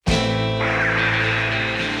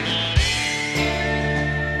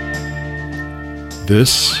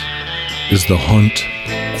This is the Hunt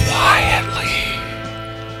Quietly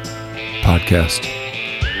podcast.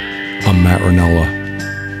 I'm Matt Ranella.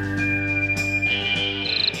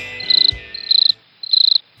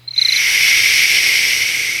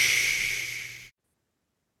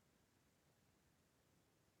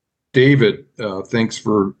 David, thanks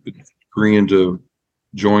for agreeing to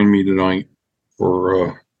join me tonight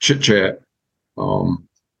for chit chat.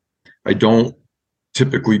 I don't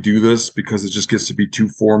typically do this because it just gets to be too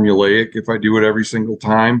formulaic if I do it every single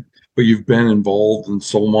time, but you've been involved in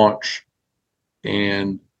so much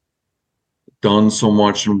and done so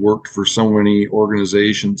much and worked for so many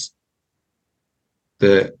organizations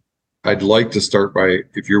that I'd like to start by,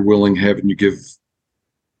 if you're willing, having you give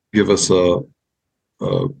us a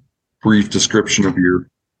brief description of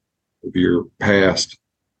your past.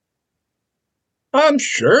 I'm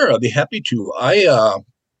sure. I'd be happy to. I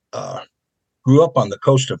grew up on the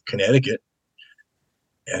coast of Connecticut,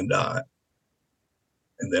 and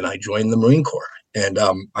then I joined the Marine Corps. And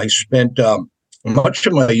I spent much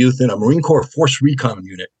of my youth in a Marine Corps Force Recon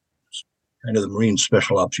unit, kind of the Marine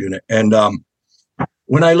Special Ops unit. And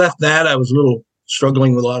when I left that, I was a little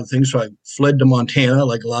struggling with a lot of things, so I fled to Montana,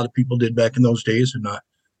 like a lot of people did back in those days. And I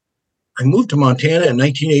moved to Montana in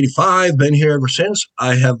 1985, been here ever since.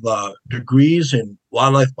 I have degrees in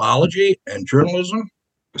wildlife biology and journalism.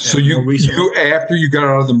 So you after you got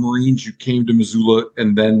out of the Marines, you came to Missoula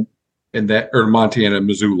or Montana,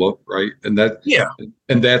 Missoula, right? And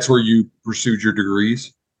that's where you pursued your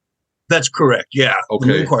degrees? That's correct. Yeah. Okay.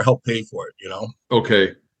 The Marine Corps helped pay for it,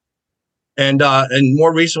 Okay. And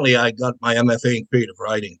more recently I got my MFA in creative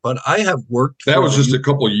writing, but I have worked. That was just a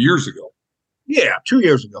couple of years ago. Yeah, 2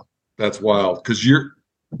 years ago. That's wild, because you're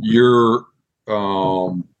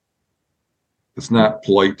it's not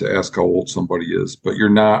polite to ask how old somebody is, but you're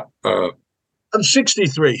not I'm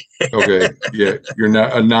 63. Okay. Yeah, you're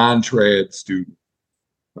not a non-trad student.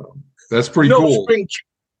 That's pretty cool.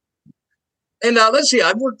 And let's see,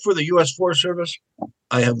 I've worked for the U.S. Forest Service.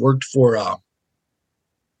 I have worked for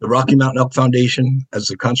the Rocky Mountain Elk Foundation as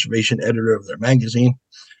the conservation editor of their magazine.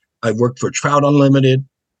 I've worked for Trout Unlimited,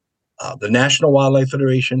 the National Wildlife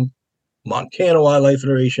Federation, Montana Wildlife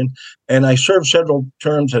Federation, and I served several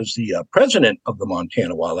terms as the president of the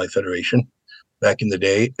Montana Wildlife Federation back in the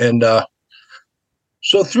day. And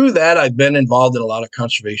so through that, I've been involved in a lot of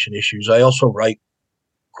conservation issues. I also write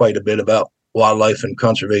quite a bit about wildlife and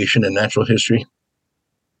conservation and natural history.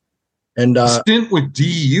 And stint with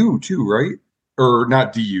DU too, right? Or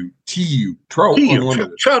not DU, TU, Trout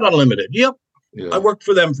Unlimited. Trout Unlimited. Yep. Yeah. I worked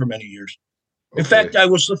for them for many years. In Okay. fact, I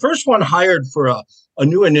was the first one hired for a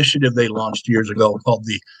new initiative they launched years ago called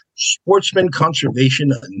the Sportsman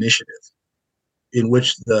Conservation Initiative, in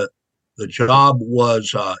which the job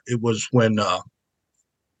was, it was when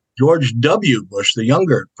George W. Bush, the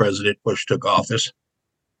younger President Bush, took office.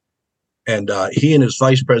 And he and his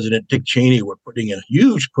vice president, Dick Cheney, were putting in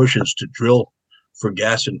huge pushes to drill for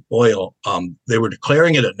gas and oil. They were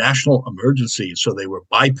declaring it a national emergency. So they were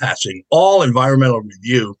bypassing all environmental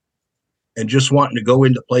review and just wanting to go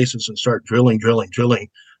into places and start drilling.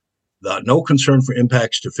 No concern for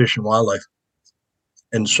impacts to fish and wildlife.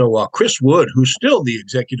 And so Chris Wood, who's still the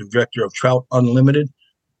executive director of Trout Unlimited,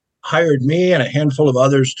 hired me and a handful of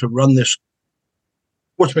others to run this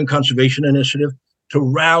Sportsman Conservation Initiative to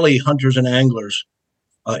rally hunters and anglers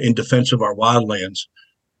in defense of our wildlands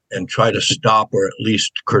and try to stop or at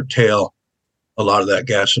least curtail a lot of that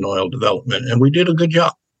gas and oil development. And we did a good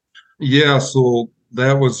job. Yeah, so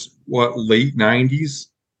that was what, late 90s?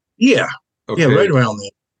 Yeah. Okay. Yeah, right around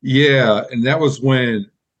there. Yeah, and that was when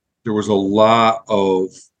there was a lot of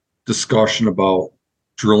discussion about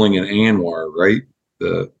drilling in ANWR, right?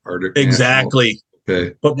 The Arctic Exactly. National.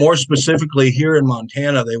 Okay. But more specifically, here in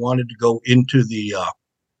Montana, they wanted to go into the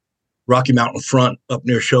Rocky Mountain front up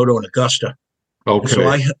near Choteau and Augusta. Okay. And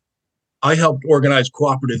so I helped organize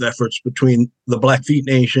cooperative efforts between the Blackfeet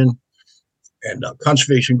Nation and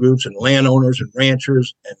conservation groups and landowners and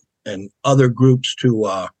ranchers and other groups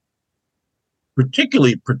to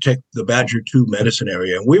particularly protect the Badger 2 medicine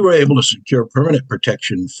area. And we were able to secure permanent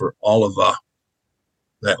protection for all of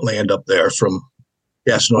that land up there from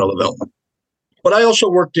gas and oil development. But I also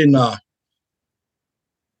worked in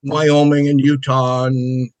Wyoming and Utah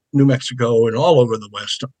and New Mexico and all over the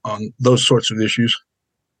West on those sorts of issues.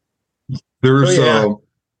 There's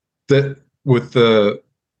that with the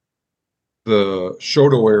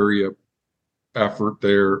Choteau area effort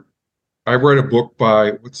there. I read a book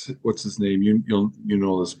by what's his name? You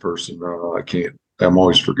know this person. I can't. I'm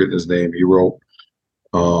always forgetting his name. He wrote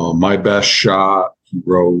My Best Shot. He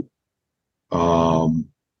wrote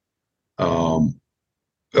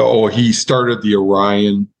Oh, he started the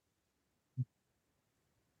Orion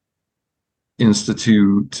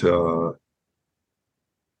Institute. Not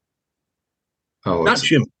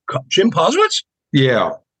Jim Poswitz?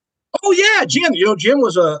 Yeah, Oh yeah, Jim. Jim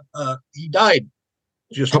was he died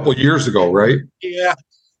a just couple of years ago, right? yeah.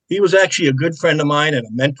 He was actually a good friend of mine and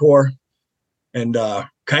a mentor, and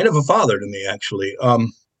kind of a father to me, actually.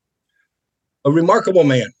 A remarkable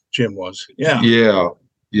man, Jim was. Yeah. Yeah,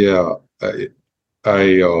 yeah.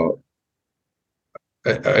 I uh,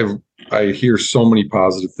 I hear so many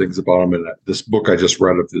positive things about him, and this book I just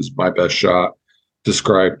read of his "My Best Shot"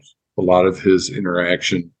 described a lot of his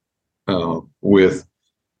interaction with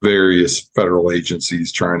various federal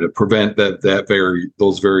agencies trying to prevent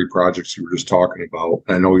those very projects you were just talking about.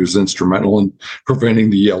 I know he was instrumental in preventing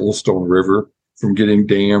the Yellowstone River from getting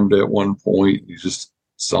dammed at one point. He just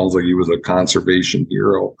sounds like he was a conservation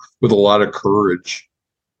hero with a lot of courage.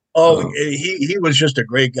 Oh, he was just a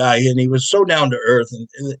great guy, and he was so down to earth,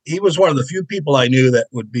 and he was one of the few people I knew that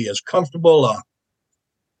would be as comfortable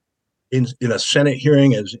in a Senate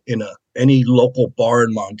hearing as in any local bar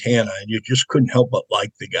in Montana, and you just couldn't help but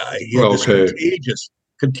like the guy. He had this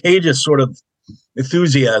contagious sort of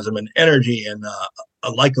enthusiasm and energy and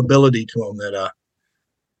a likability to him that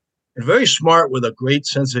and very smart with a great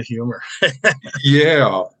sense of humor.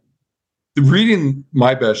 Yeah, reading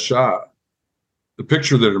My Best Shot, the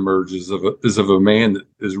picture that emerges is of a man that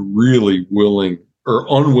is really willing or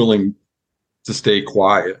unwilling to stay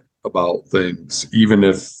quiet about things, even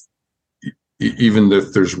if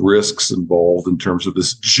there's risks involved in terms of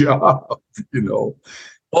this job.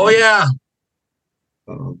 Oh yeah.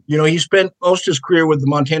 He spent most of his career with the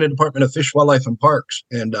Montana Department of Fish, Wildlife, and Parks,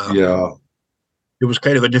 and yeah, it was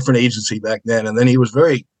kind of a different agency back then. And then he was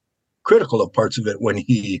very critical of parts of it when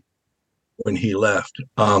he left.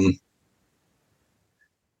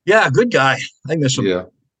 Yeah, good guy. I miss him. Yeah,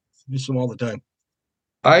 miss him all the time.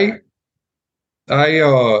 I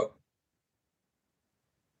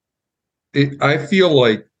feel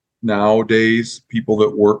like nowadays people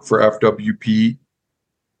that work for FWP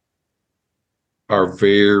are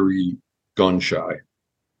very gun shy.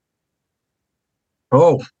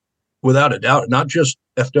 Oh, without a doubt. Not just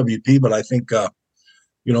FWP, but I think the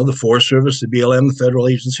Forest Service, the BLM, the federal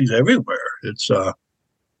agencies everywhere. It's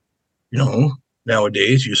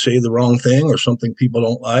nowadays you say the wrong thing or something people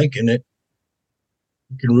don't like, and it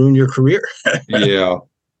can ruin your career. Yeah.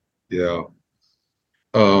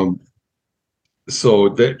 So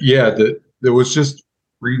there was just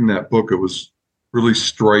reading that book. It was really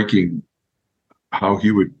striking how he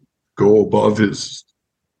would go above his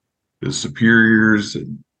superiors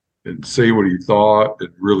and say what he thought and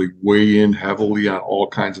really weigh in heavily on all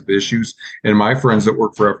kinds of issues. And my friends that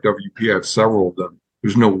work for FWP, I have several of them.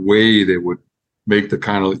 There's no way they would make the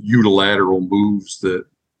kind of unilateral moves that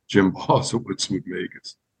Jim Posewitz would make.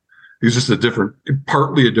 He was just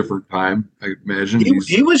partly a different time, I imagine.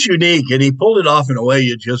 He was unique, and he pulled it off in a way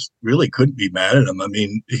you just really couldn't be mad at him. I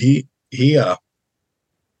mean, he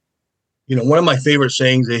one of my favorite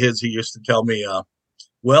sayings of his, he used to tell me,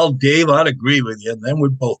 well, Dave, I'd agree with you, and then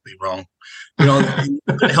we'd both be wrong. You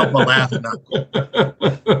couldn't help but laugh at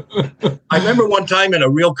that. I remember one time in a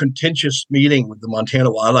real contentious meeting with the Montana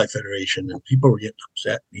Wildlife Federation, and people were getting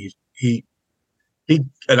upset. He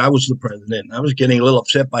and I was the president, and I was getting a little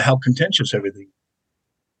upset by how contentious everything.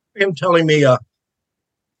 Him telling me,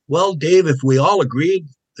 well, Dave, if we all agreed,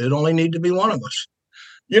 there'd only need to be one of us.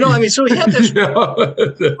 So he had this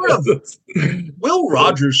sort of Will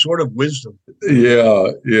Rogers sort of wisdom.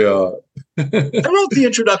 Yeah. I wrote the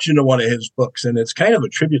introduction to one of his books, and it's kind of a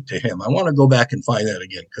tribute to him. I want to go back and find that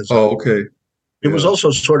again because okay. It was also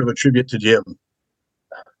sort of a tribute to Jim.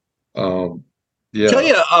 Yeah. Tell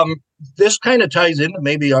you, this kind of ties into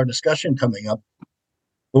maybe our discussion coming up.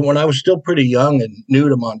 But when I was still pretty young and new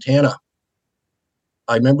to Montana,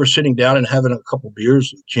 I remember sitting down and having a couple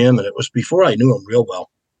beers with Jim, and it was before I knew him real well.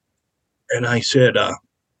 And I said,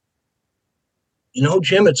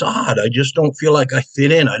 Jim, it's odd. I just don't feel like I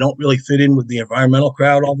fit in. I don't really fit in with the environmental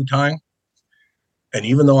crowd all the time. And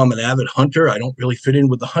even though I'm an avid hunter, I don't really fit in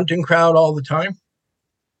with the hunting crowd all the time.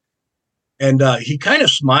 And he kind of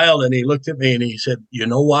smiled and he looked at me and he said, you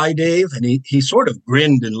know why, Dave? And he sort of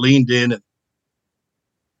grinned and leaned in and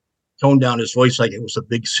toned down his voice like it was a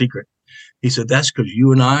big secret. He said, that's because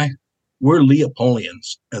you and I, we're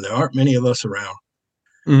Leopoldnians, and there aren't many of us around.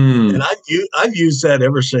 And I've used that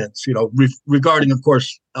ever since, regarding, of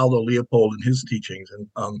course, Aldo Leopold and his teachings.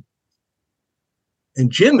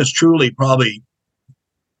 And Jim is truly probably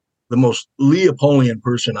the most Leopoldian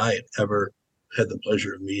person I had ever had the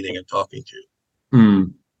pleasure of meeting and talking to.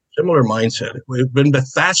 similar mindset. It's been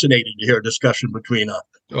fascinating to hear a discussion between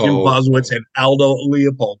Jim Oh, Boswitz and Aldo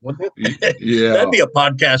Leopold, wouldn't it? yeah. That'd be a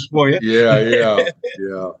podcast for you. Yeah.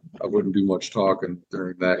 I wouldn't do much talking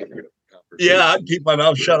during that conversation. Yeah, I'd keep my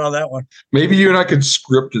mouth shut on that one. Maybe you and I could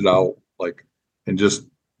script it out, like, and just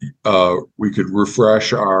we could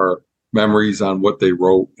refresh our memories on what they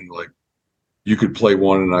wrote, and like you could play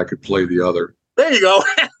one and I could play the other. There you go.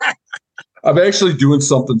 I'm actually doing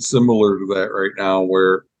something similar to that right now,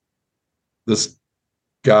 where this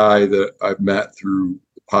guy that I've met through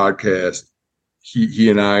the podcast, he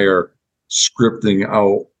and I are scripting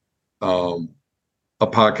out a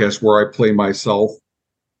podcast where I play myself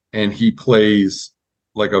and he plays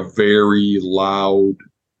like a very loud,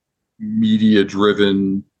 media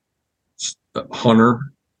driven hunter,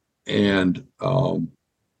 and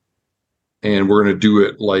we're gonna do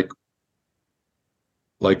it like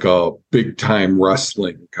a big time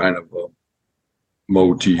wrestling kind of a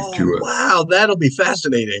motif to it. Wow, that'll be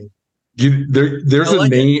fascinating. There's a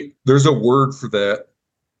name, there's a word for that,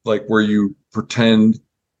 like where you pretend,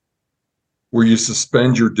 where you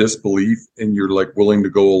suspend your disbelief and you're like willing to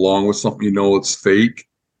go along with something you know it's fake.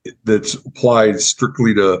 That's applied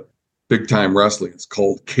strictly to big time wrestling. It's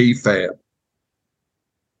called K-Fab.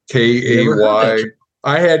 K-A-Y.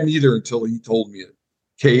 I hadn't either until he told me it.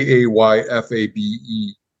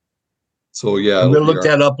 K-A-Y-F-A-B-E. So yeah, I'm gonna look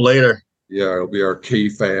that up later. Yeah, it'll be our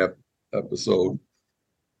K-Fab episode.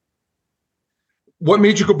 What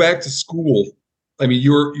made you go back to school? I mean,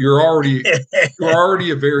 you're already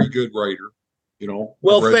a very good writer, you know.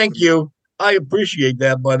 Well, thank you. I appreciate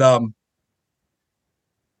that, but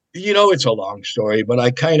it's a long story, but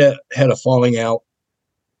I kind of had a falling out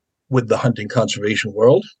with the hunting conservation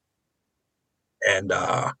world, and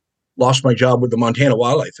lost my job with the Montana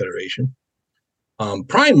Wildlife Federation,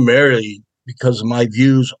 primarily because of my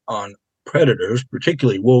views on predators,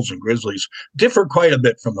 particularly wolves and grizzlies, differ quite a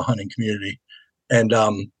bit from the hunting community. And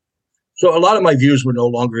so a lot of my views were no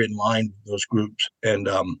longer in line with those groups. And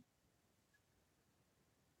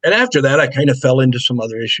after that, I kind of fell into some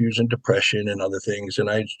other issues and depression and other things. And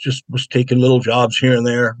I just was taking little jobs here and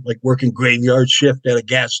there, like working graveyard shift at a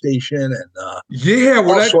gas station. And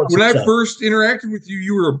when I first interacted with you,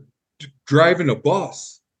 you were driving a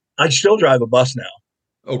bus. I still drive a bus now.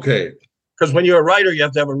 Okay. Because when you're a writer, you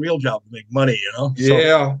have to have a real job to make money, you know?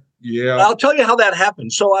 Yeah. I'll tell you how that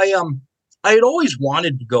happened. So I had always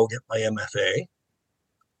wanted to go get my MFA.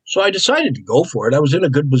 So I decided to go for it. I was in a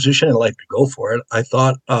good position in life to go for it. I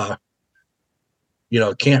thought,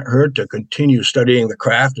 it can't hurt to continue studying the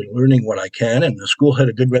craft and learning what I can. And the school had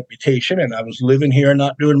a good reputation, and I was living here and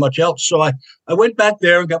not doing much else. So I went back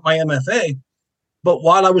there and got my MFA. But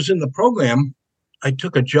while I was in the program, I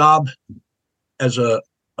took a job as a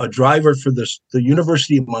driver for the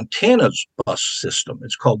University of Montana's bus system.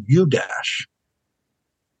 It's called UDash.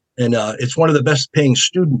 And it's one of the best paying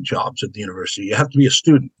student jobs at the university. You have to be a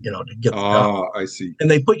student, to get the job. I see.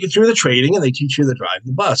 And they put you through the training and they teach you to drive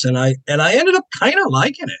the bus. And I ended up kind of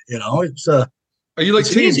liking it. It's are you like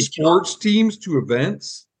taking sports teams to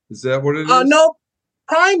events? Is that what it is? No,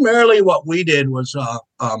 primarily what we did was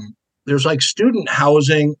there's like student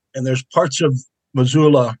housing, and there's parts of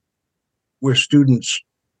Missoula where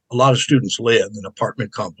a lot of students live in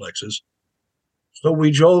apartment complexes. So we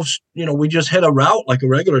drove, we just had a route, like a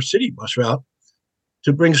regular city bus route,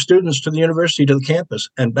 to bring students to the university, to the campus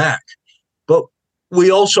and back. But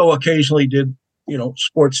we also occasionally did,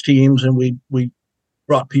 sports teams, and we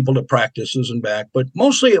brought people to practices and back. But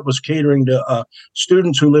mostly it was catering to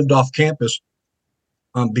students who lived off campus,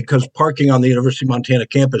 because parking on the University of Montana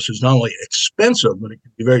campus is not only expensive, but it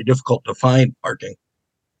can be very difficult to find parking.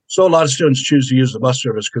 So a lot of students choose to use the bus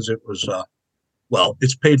service because it was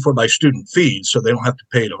it's paid for by student fees, so they don't have to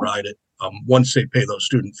pay to ride it once they pay those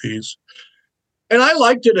student fees. And I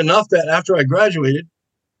liked it enough that after I graduated,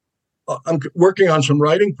 I'm working on some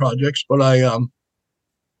writing projects, but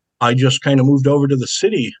I just kind of moved over to the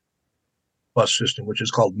city bus system, which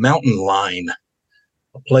is called Mountain Line,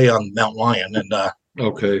 a play on Mount Lion. And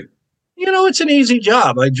okay, it's an easy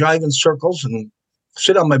job. I drive in circles and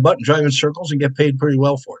sit on my butt and drive in circles and get paid pretty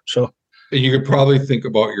well for it. So, and you could probably think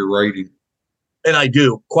about your writing. And I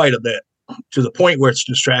do quite a bit, to the point where it's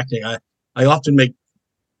distracting. I often make,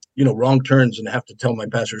 wrong turns and have to tell my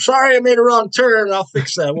pastor, sorry, I made a wrong turn. I'll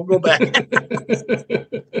fix that. We'll go back.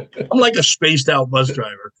 I'm like a spaced out bus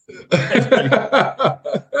driver.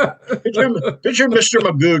 Picture Mr.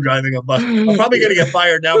 Magoo driving a bus. I'm probably going to get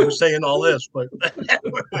fired now for saying all this, but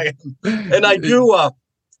and I do,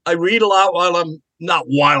 I read a lot not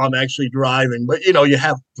while I'm actually driving, but you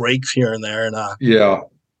have breaks here and there. And yeah.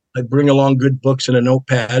 I bring along good books and a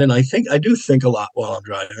notepad, and I do think a lot while I'm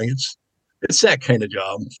driving. It's that kind of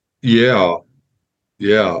job. Yeah.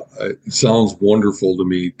 Yeah. It sounds wonderful to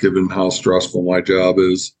me, given how stressful my job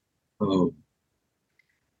is. Um,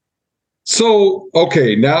 so,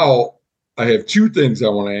 okay, now I have two things I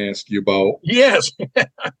want to ask you about. Yes.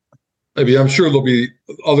 I mean, I'm sure there'll be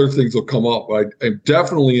other things will come up. I'm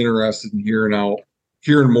definitely interested in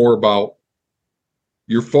hearing more about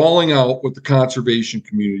your falling out with the conservation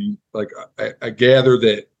community. Like I gather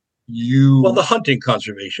that Well, the hunting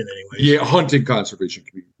conservation, anyway. Yeah, hunting conservation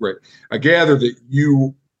community, right? I gather that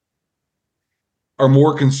you are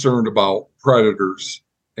more concerned about predators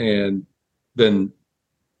and than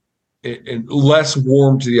and less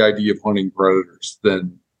warm to the idea of hunting predators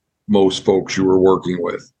than most folks you were working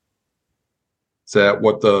with. Is that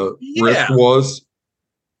what the rift was?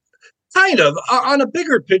 Kind of. On a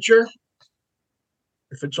bigger picture,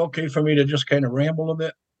 if it's okay for me to just kind of ramble a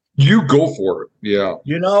bit. You go for it. Yeah.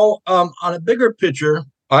 On a bigger picture,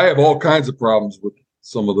 I have all kinds of problems with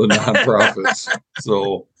some of the nonprofits.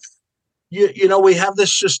 So, we have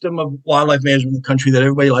this system of wildlife management in the country that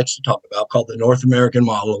everybody likes to talk about called the North American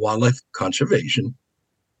Model of Wildlife Conservation.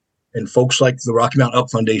 And folks like the Rocky Mountain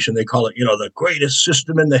Elk Foundation, they call it, the greatest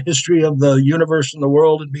system in the history of the universe and the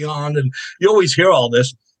world and beyond. And you always hear all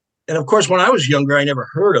this. And of course, when I was younger, I never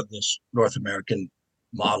heard of this North American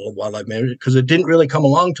model of wildlife management because it didn't really come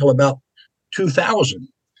along till about 2000.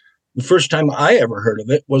 The first time I ever heard of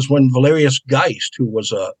it was when Valerius Geist, who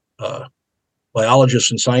was a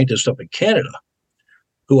biologist and scientist up in Canada,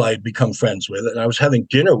 who I had become friends with, and I was having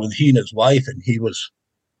dinner with he and his wife, and he was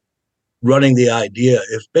running the idea.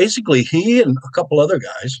 If basically he and a couple other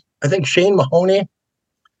guys, I think Shane Mahoney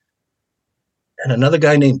and another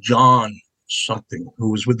guy named John something,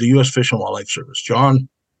 who was with the U.S. Fish and Wildlife Service, John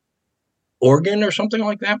Organ or something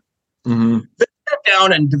like that. mm-hmm. They sat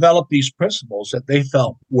down and developed these principles that they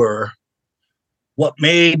felt were what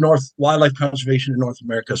made wildlife conservation in North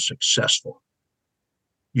America successful.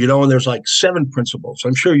 And there's like 7 principles.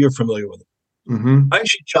 I'm sure you're familiar with them. Mm-hmm. I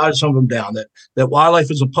actually jotted some of them down. That wildlife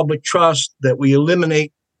is a public trust, that we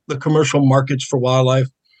eliminate the commercial markets for wildlife,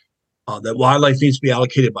 that wildlife needs to be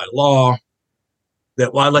allocated by law,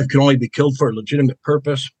 that wildlife can only be killed for a legitimate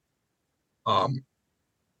purpose,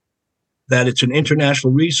 that it's an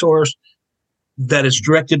international resource, that it's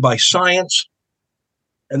directed by science,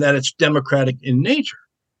 and that it's democratic in nature.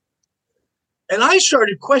 And I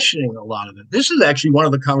started questioning a lot of it. This is actually one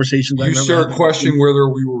of the conversations I remember. You started questioning whether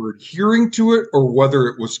we were adhering to it or whether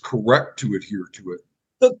it was correct to adhere to it.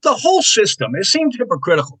 The whole system, it seemed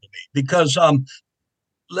hypocritical to me because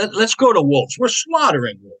let's go to wolves. We're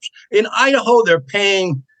slaughtering wolves. In Idaho, they're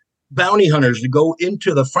paying bounty hunters to go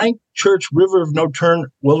into the Frank Church River of No Turn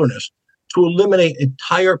wilderness to eliminate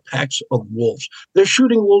entire packs of wolves. They're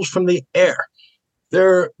shooting wolves from the air.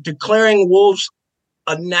 They're declaring wolves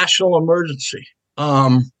a national emergency.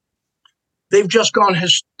 They've just gone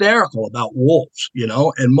hysterical about wolves,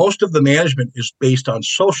 and most of the management is based on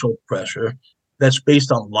social pressure that's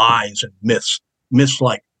based on lies and myths. Myths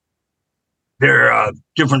like there are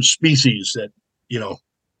different species that,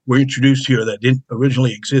 were introduced here that didn't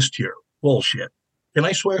originally exist here. Bullshit. Can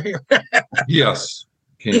I swear here? Yes.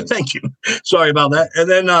 Can. Thank you. Sorry about that. And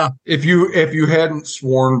then if you hadn't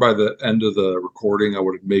sworn by the end of the recording, I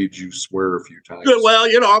would have made you swear a few times. Well,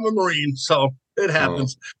 I'm a Marine, so it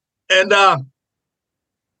happens. And that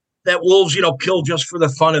wolves, kill just for the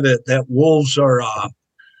fun of it. That wolves are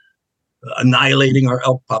annihilating our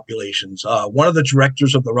elk populations. One of the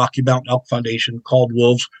directors of the Rocky Mountain Elk Foundation called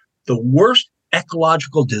wolves the worst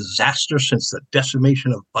ecological disaster since the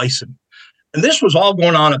decimation of bison. And this was all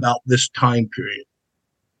going on about this time period.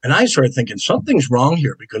 And I started thinking something's wrong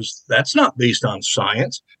here because that's not based on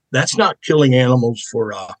science. That's not killing animals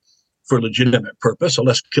for legitimate purpose,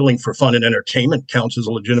 unless killing for fun and entertainment counts as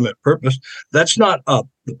a legitimate purpose. That's not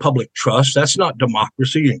the public trust. That's not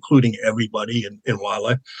democracy, including everybody in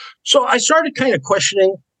wildlife. So I started kind of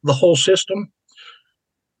questioning the whole system.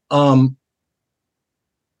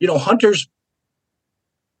 Hunters,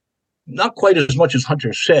 not quite as much as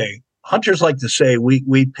hunters say. Hunters like to say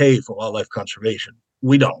we pay for wildlife conservation.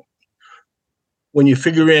 We don't. When you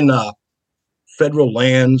figure in federal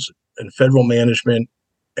lands and federal management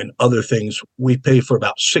and other things, we pay for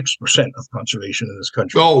about 6% of conservation in this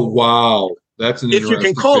country. Oh, wow. That's an interesting if you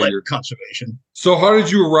can call figure. It conservation. So how did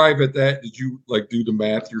you arrive at that? Did you do the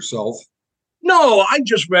math yourself? No, I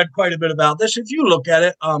just read quite a bit about this. If you look at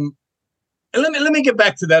it, and let me get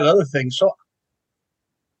back to that other thing. So,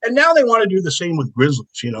 and now they want to do the same with grizzlies.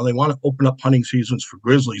 They want to open up hunting seasons for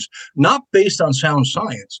grizzlies, not based on sound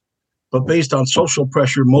science, but based on social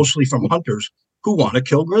pressure, mostly from hunters who want to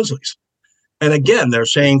kill grizzlies. And again, they're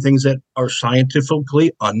saying things that are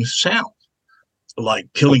scientifically unsound,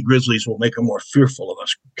 like killing grizzlies will make them more fearful of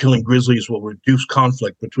us. Killing grizzlies will reduce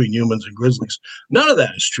conflict between humans and grizzlies. None of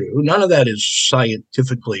that is true. None of that is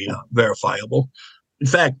scientifically verifiable. In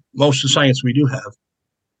fact, most of the science we do have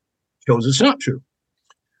shows it's not true.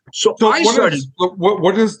 So I started.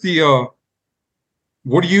 What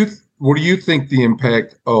do you think the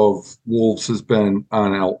impact of wolves has been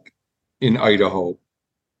on elk in Idaho?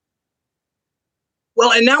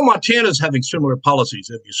 Well, and now Montana's having similar policies.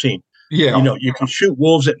 Have you seen? Yeah. You know, you can shoot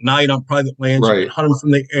wolves at night on private lands. Right. You can hunt them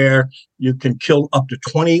from the air. You can kill up to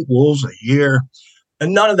 20 wolves a year.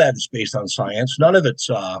 And none of that is based on science. None of it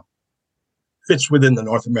fits within the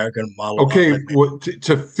North American model. Okay.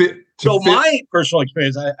 My personal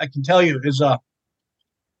experience, I can tell you, is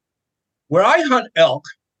where I hunt elk,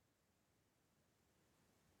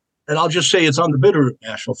 and I'll just say it's on the Bitterroot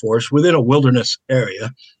National Forest within a wilderness area.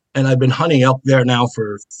 And I've been hunting elk there now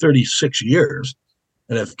for 36 years.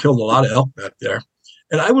 And I've killed a lot of elk back there.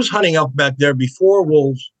 And I was hunting elk back there before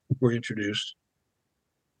wolves were introduced.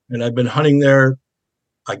 And I've been hunting there,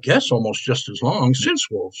 I guess, almost just as long since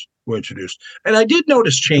wolves were introduced. And I did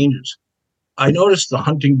notice changes. I noticed the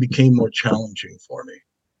hunting became more challenging for me.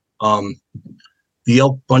 The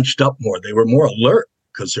elk bunched up more. They were more alert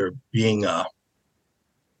because they're being,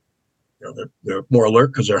 they're more alert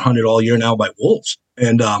because they're hunted all year now by wolves.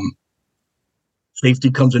 And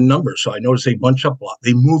safety comes in numbers. So I notice they bunch up a lot.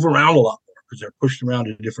 They move around a lot more because they're pushed around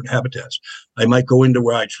in different habitats. I might go into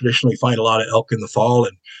where I traditionally find a lot of elk in the fall,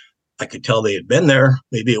 and I could tell they had been there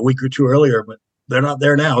maybe a week or two earlier, but they're not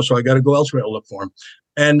there now. So I got to go elsewhere to look for them.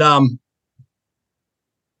 And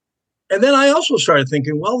then I also started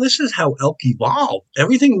thinking, well, this is how elk evolved.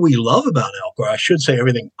 Everything we love about elk, or I should say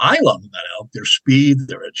everything I love about elk, their speed,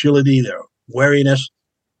 their agility, their wariness,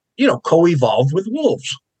 co-evolved with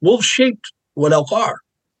wolves. Wolves shaped what elk are.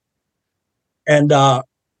 And I'm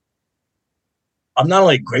not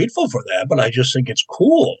only grateful for that, but I just think it's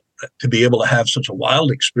cool to be able to have such a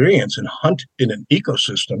wild experience and hunt in an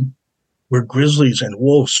ecosystem where grizzlies and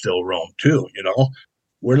wolves still roam too.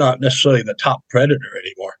 We're not necessarily the top predator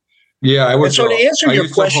anymore. Yeah, I was. So to answer your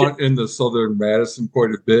question, to hunt in the southern Madison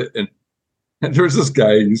quite a bit, and there was this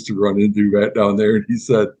guy I used to run into that down there, and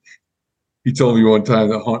he told me one time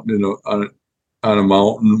that hunting on a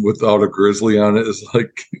mountain without a grizzly on it is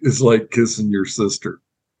like kissing your sister.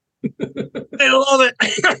 I love it.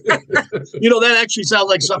 That actually sounds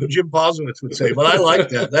like something Jim Boswitz would say, but I like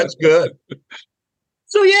that. That's good.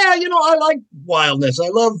 So yeah, I like wildness. I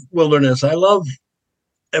love wilderness. I love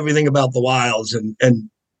everything about the wilds and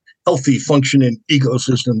healthy functioning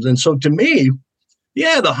ecosystems. And so to me,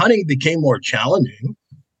 yeah, the hunting became more challenging,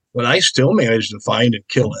 but I still managed to find and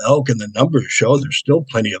kill elk, and the numbers show there's still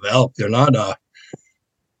plenty of elk. They're not,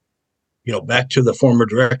 back to the former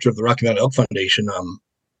director of the Rocky Mountain Elk Foundation,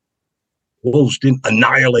 wolves didn't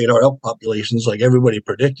annihilate our elk populations like everybody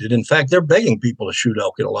predicted. In fact, they're begging people to shoot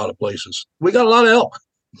elk in a lot of places. We got a lot of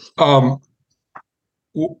elk.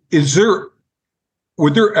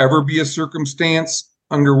 Would there ever be a circumstance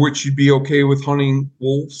under which you'd be okay with hunting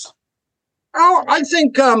wolves? Oh, I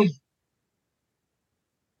think,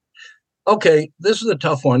 okay, this is a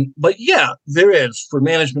tough one, but yeah, there is, for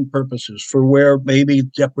management purposes, for where maybe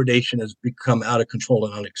depredation has become out of control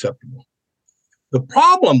and unacceptable. The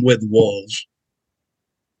problem with wolves,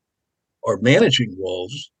 or managing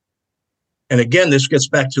wolves, and again, this gets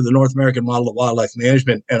back to the North American model of wildlife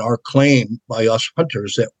management and our claim by us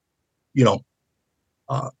hunters that,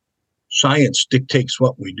 science dictates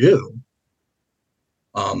what we do.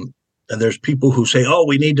 And there's people who say, oh,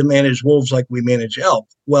 we need to manage wolves like we manage elk.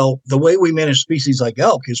 Well, the way we manage species like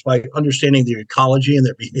elk is by understanding their ecology and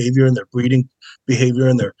their behavior and their breeding behavior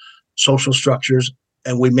and their social structures.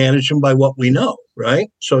 And we manage them by what we know,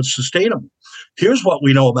 right? So it's sustainable. Here's what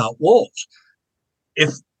we know about wolves.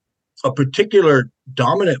 If a particular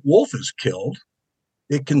dominant wolf is killed,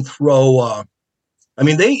 it can throw,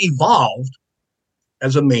 they evolved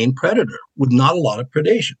as a main predator with not a lot of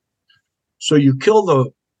predation. So you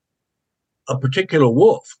kill a particular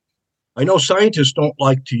wolf. I know scientists don't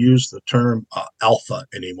like to use the term alpha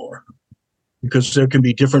anymore because there can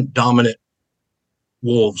be different dominant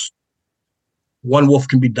wolves. One wolf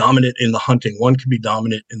can be dominant in the hunting. One can be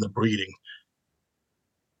dominant in the breeding.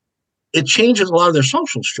 It changes a lot of their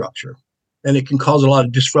social structure, and it can cause a lot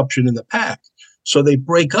of disruption in the pack. So they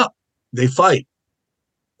break up. They fight.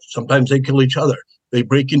 Sometimes they kill each other. They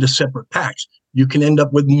break into separate packs. You can end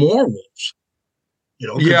up with more wolves.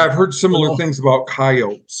 Yeah, I've heard similar things about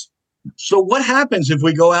coyotes. So what happens if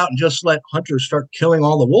we go out and just let hunters start killing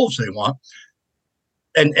all the wolves they want?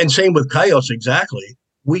 and same with coyotes, exactly.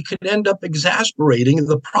 We could end up exasperating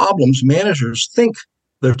the problems managers think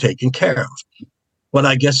they're taking care of. But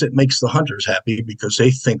I guess it makes the hunters happy because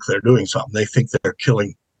they think they're doing something. They think they're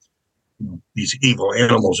killing these evil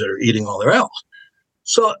animals that are eating all their elk.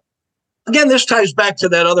 So again, this ties back to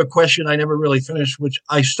that other question I never really finished, which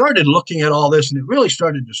I started looking at all this and it really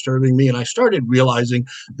started disturbing me. And I started realizing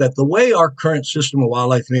that the way our current system of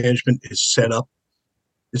wildlife management is set up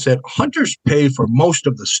is that hunters pay for most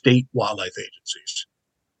of the state wildlife agencies.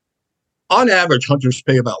 On average, hunters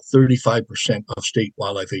pay about 35% of state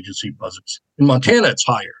wildlife agency budgets. In Montana, it's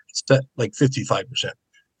higher. It's at like 55%.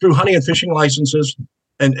 Through hunting and fishing licenses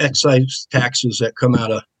and excise taxes that come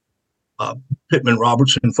out of Pittman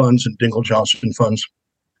Robertson funds and Dingle Johnson funds.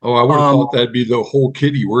 Oh, I would have thought that'd be the whole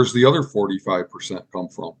kitty. Where's the other 45% come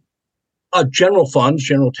from? General funds,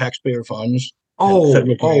 general taxpayer funds. Oh,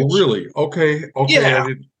 really? Okay. Yeah.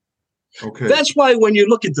 Okay. That's why when you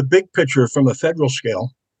look at the big picture from a federal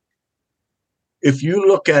scale, if you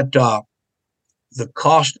look at the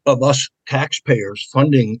cost of us taxpayers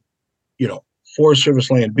funding, Forest Service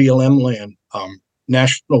land, BLM land,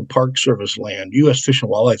 National Park Service land, U.S. Fish and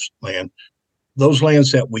Wildlife land, those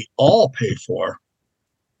lands that we all pay for,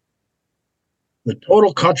 the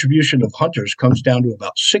total contribution of hunters comes down to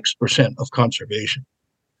about 6% of conservation.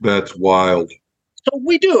 That's wild. So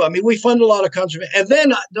we do. I mean, we fund a lot of conservation. And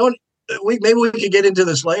then maybe we can get into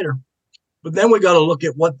this later, but then we got to look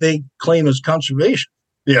at what they claim as conservation.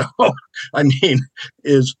 I mean,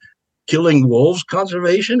 is killing wolves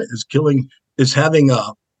conservation? Is having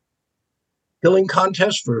a killing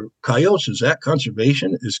contest for coyotes, is that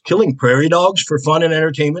conservation? Is killing prairie dogs for fun and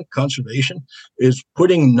entertainment conservation? Is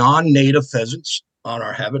putting non-native pheasants on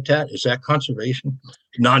our habitat, is that conservation?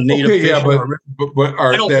 Non-native fish but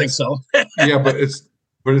I don't think so. Yeah, but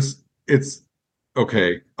it's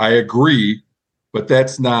okay. I agree, but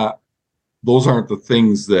those aren't the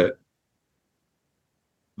things that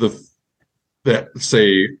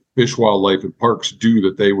say Fish, Wildlife, and Parks do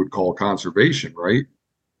that they would call conservation, right?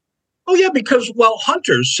 Oh, yeah, because,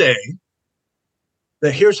 hunters say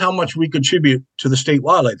that here's how much we contribute to the state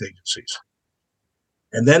wildlife agencies.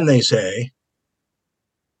 And then they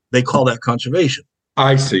call that conservation.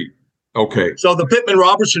 I see. Okay. So the Pittman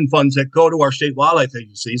Robertson funds that go to our state wildlife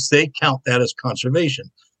agencies, they count that as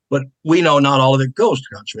conservation. But we know not all of it goes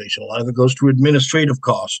to conservation. A lot of it goes to administrative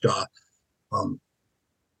cost,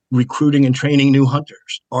 recruiting and training new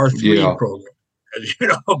hunters, R3 program. As you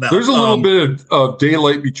know about. There's a little bit of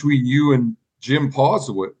daylight between you and Jim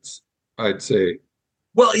Posewitz, I'd say.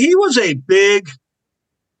 Well, he was he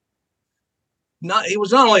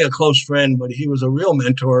was not only a close friend, but he was a real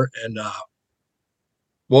mentor. And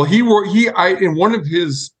in one of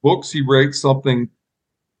his books, he writes something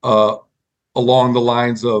along the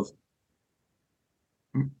lines of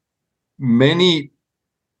many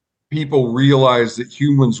people realize that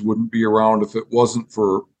humans wouldn't be around if it wasn't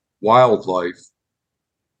for wildlife.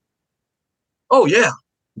 Oh, yeah.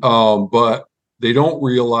 But they don't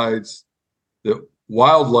realize that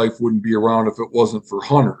wildlife wouldn't be around if it wasn't for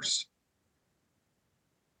hunters.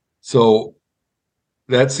 So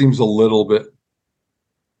that seems a little bit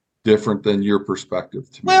different than your perspective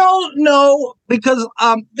to me. Well, no, because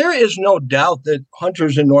there is no doubt that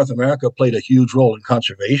hunters in North America played a huge role in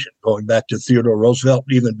conservation, going back to Theodore Roosevelt,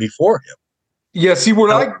 even before him. Yeah, see,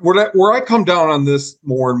 where I come down on this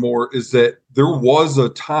more and more is that there was a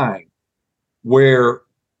time where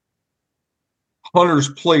hunters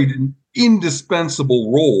played an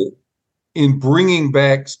indispensable role in bringing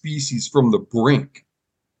back species from the brink.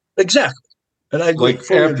 Exactly. And I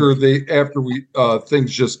after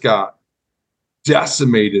things just got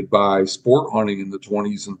decimated by sport hunting in the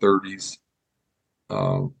 20s and 30s,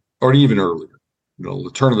 or even earlier,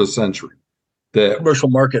 the turn of the century. That commercial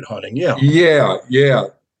market hunting, yeah.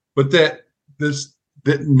 But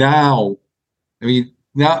now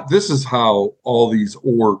this is how all these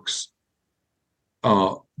orgs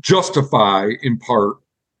justify in part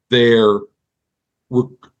their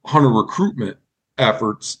hunter recruitment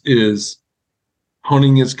efforts is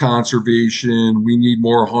hunting is conservation. We need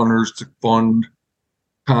more hunters to fund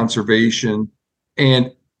conservation.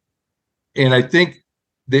 And I think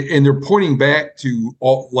they're pointing back to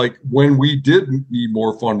all, like when we did need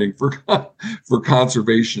more funding for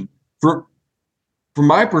conservation. From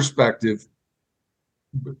my perspective,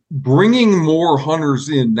 bringing more hunters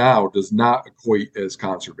in now does not equate as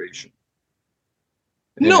conservation.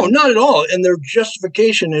 No, not at all. And their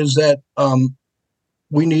justification is that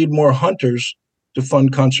we need more hunters to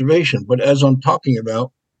fund conservation. But as I'm talking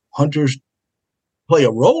about, hunters play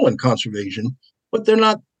a role in conservation, but they're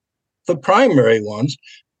not the primary ones.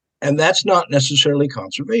 And that's not necessarily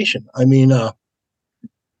conservation. I mean, I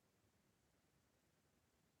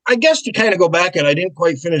guess to kind of go back, and I didn't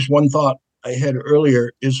quite finish one thought I had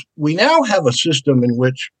earlier, is we now have a system in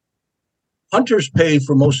which hunters pay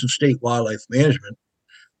for most of state wildlife management,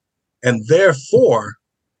 and therefore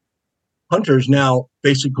hunters now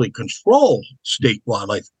basically control state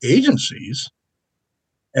wildlife agencies.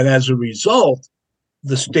 And as a result,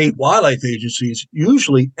 the state wildlife agencies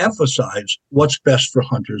usually emphasize what's best for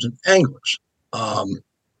hunters and anglers. And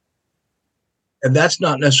that's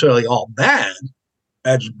not necessarily all bad.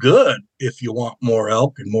 That's good if you want more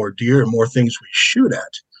elk and more deer and more things we shoot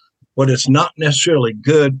at. But it's not necessarily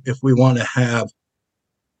good if we want to have,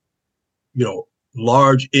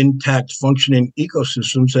 large, intact, functioning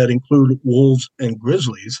ecosystems that include wolves and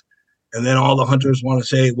grizzlies. And then all the hunters want to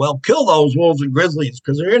say, well, kill those wolves and grizzlies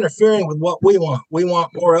because they're interfering with what we want. We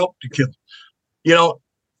want more elk to kill.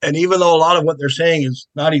 And even though a lot of what they're saying is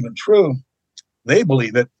not even true, they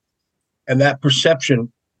believe it. And that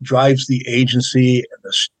perception drives the agency and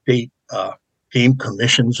the state game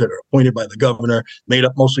commissions that are appointed by the governor, made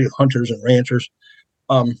up mostly of hunters and ranchers.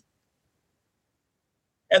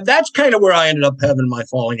 And that's kind of where I ended up having my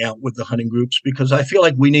falling out with the hunting groups, because I feel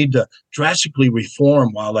like we need to drastically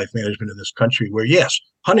reform wildlife management in this country where, yes,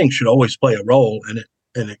 hunting should always play a role, and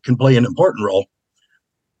it can play an important role.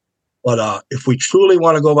 But if we truly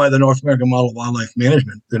want to go by the North American model of wildlife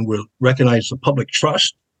management, then we'll recognize the public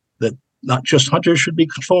trust that not just hunters should be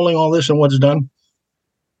controlling all this and what's done.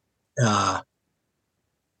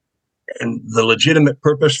 And the legitimate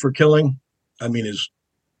purpose for killing, is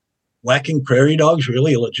whacking prairie dogs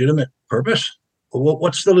really a legitimate purpose?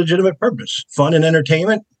 What's the legitimate purpose? Fun and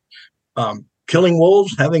entertainment? Killing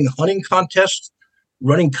wolves, having hunting contests,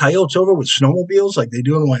 running coyotes over with snowmobiles like they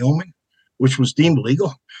do in Wyoming, which was deemed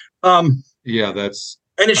legal. Yeah, that's...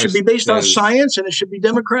 And it should be based on science, and it should be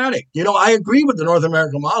democratic. I agree with the North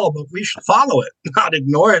American model, but we should follow it, not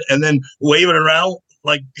ignore it, and then wave it around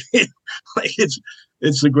like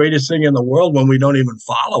it's the greatest thing in the world when we don't even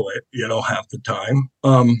follow it, half the time.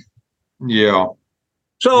 Yeah.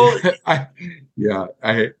 So I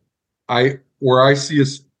where I see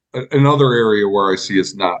us, another area where I see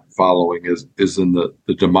us not following is in the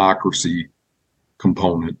democracy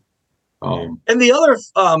component. And the other,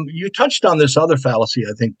 you touched on this other fallacy,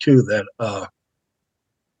 I think, too, that,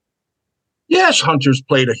 yes, hunters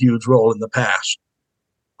played a huge role in the past.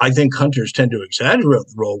 I think hunters tend to exaggerate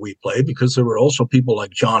the role we play because there were also people like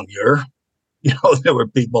John Muir. There were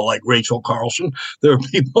people like Rachel Carlson. There were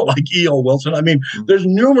people like E.O. Wilson. There's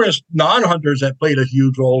numerous non-hunters that played a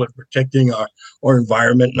huge role in protecting our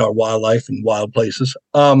environment and our wildlife and wild places.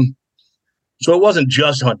 So it wasn't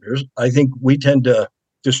just hunters. I think we tend to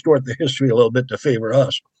distort the history a little bit to favor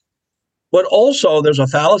us. But also there's a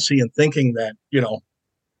fallacy in thinking that,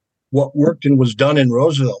 what worked and was done in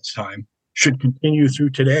Roosevelt's time should continue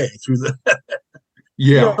through today, through the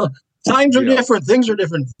times are different, things are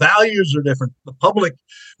different, values are different. The public,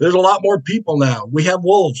 there's a lot more people now. We have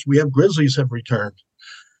wolves, we have grizzlies have returned.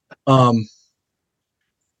 And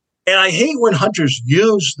I hate when hunters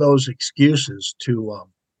use those excuses to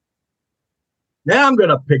now I'm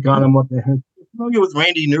gonna pick on them. What the heck? Familiar with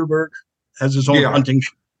Randy Newberg? Has his own hunting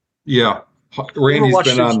show. Yeah. Randy's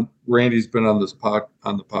been on the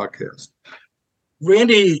podcast.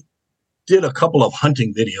 Randy did a couple of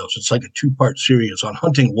hunting videos. It's like a 2-part series on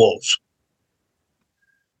hunting wolves.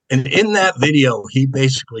 And in that video, he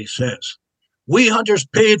basically says, we hunters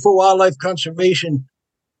paid for wildlife conservation.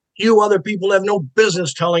 You other people have no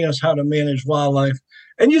business telling us how to manage wildlife.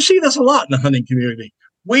 And you see this a lot in the hunting community.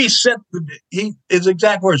 His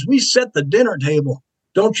exact words, we set the dinner table.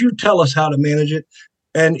 Don't you tell us how to manage it.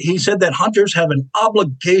 And he said that hunters have an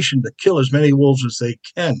obligation to kill as many wolves as they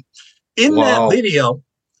can. In that video,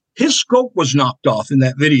 his scope was knocked off in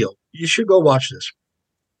that video. You should go watch this.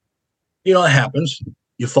 It happens.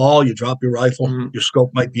 You fall, you drop your rifle, your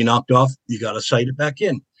scope might be knocked off. You got to sight it back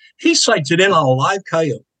in. He sights it in on a live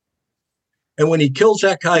coyote. And when he kills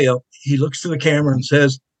that coyote, he looks to the camera and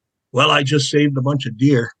says, well, I just saved a bunch of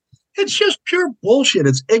deer. It's just pure bullshit.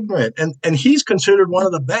 It's ignorant. And he's considered one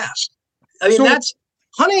of the best.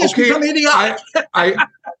 Hunting has become idiotic.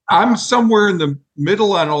 I'm somewhere in the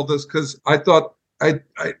middle on all this because I thought,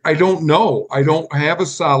 I don't know. I don't have a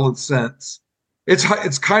solid sense.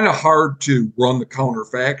 It's kind of hard to run the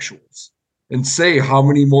counterfactuals and say how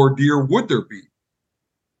many more deer would there be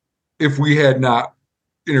if we had not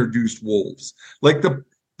introduced wolves. Like the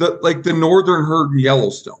northern herd in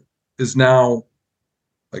Yellowstone is now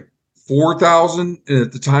like 4,000, and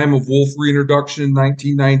at the time of wolf reintroduction in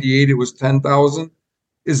 1998, it was 10,000.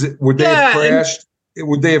 Would they have crashed?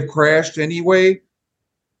 Would they have crashed anyway?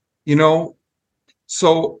 you know.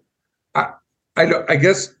 So I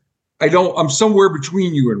guess I don't. I'm somewhere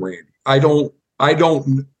between you and Randy. I don't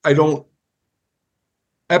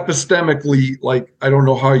epistemically, like, I don't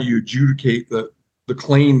know how you adjudicate the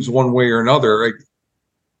claims one way or another.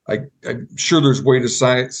 I'm sure there's way to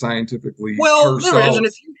scientifically Well, parse there is, and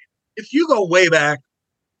out. if you go way back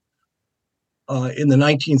in the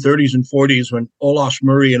 1930s and 40s when Olaus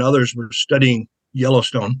Murray and others were studying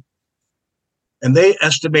Yellowstone, and they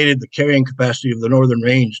estimated the carrying capacity of the Northern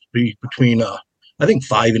Range to be between, I think,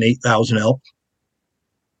 5 and 8,000 elk.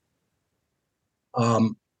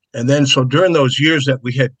 And then, so during those years that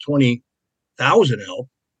we had 20,000 elk,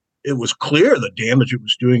 it was clear the damage it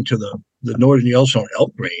was doing to the Northern Yellowstone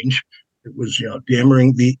elk range. It was,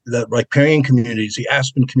 damaging the riparian communities, the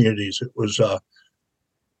aspen communities. It was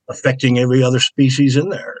affecting every other species in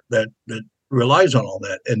there that relies on all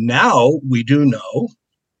that. And now we do know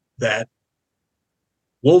that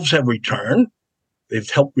wolves have returned. They've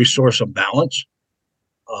helped restore some balance.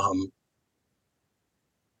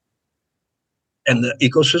 And the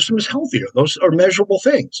ecosystem is healthier. Those are measurable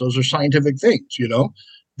things. Those are scientific things,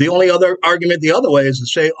 The only other argument the other way is to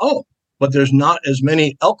say, oh, but there's not as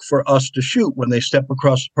many elk for us to shoot when they step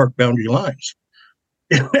across the park boundary lines.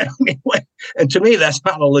 And to me, that's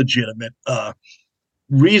not a legitimate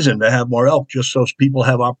reason to have more elk, just so people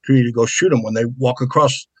have opportunity to go shoot them when they walk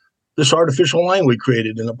across this artificial line we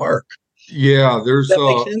created in the park. Yeah, Does that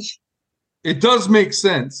make sense? It does make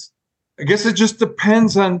sense. I guess it just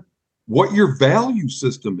depends on what your value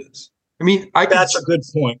system is. I mean, that's a good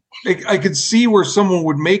point. I could see where someone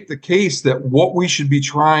would make the case that what we should be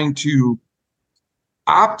trying to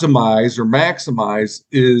optimize or maximize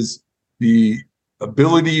is the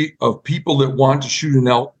ability of people that want to shoot an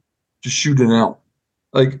elk to shoot an elk.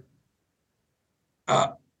 Like, I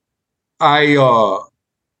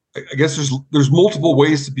guess there's multiple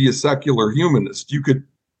ways to be a secular humanist. You could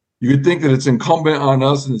think that it's incumbent on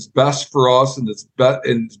us and it's best for us and it's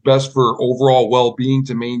best for overall well-being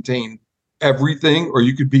to maintain everything, or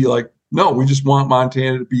you could be like, no, we just want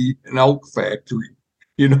Montana to be an elk factory,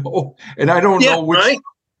 And I don't know which, right?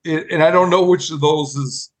 And I don't know which of those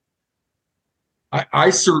is. I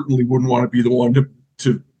certainly wouldn't want to be the one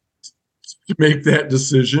to make that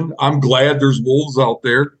decision. I'm glad there's wolves out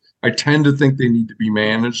there. I tend to think they need to be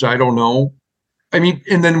managed. I don't know. I mean,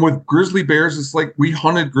 and then with grizzly bears, it's like we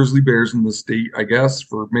hunted grizzly bears in the state, I guess,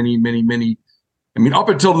 for many, many, many. I mean, up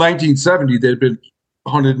until 1970, they'd been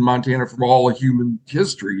hunted in Montana for all of human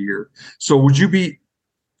history here. So would you be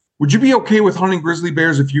okay with hunting grizzly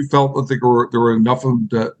bears if you felt that there were enough of them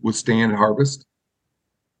to withstand harvest?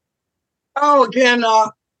 Oh, again, I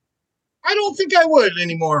don't think I would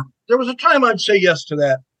anymore. There was a time I'd say yes to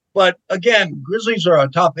that. But again, grizzlies are a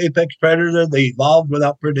top apex predator. They evolved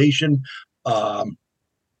without predation.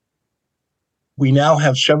 We now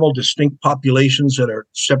have several distinct populations that are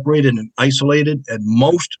separated and isolated, and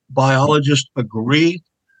most biologists agree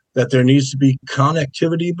that there needs to be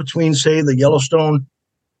connectivity between, say, the Yellowstone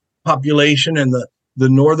population and the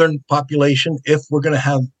northern population if we're going to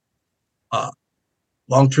have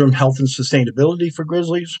long-term health and sustainability for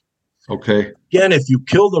grizzlies. Okay. Again, if you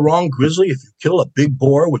kill the wrong grizzly, if you kill a big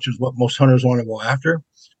boar, which is what most hunters want to go after,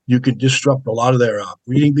 you can disrupt a lot of their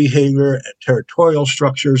breeding behavior and territorial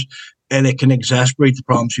structures, and it can exacerbate the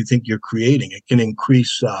problems you think you're creating. It can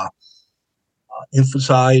increase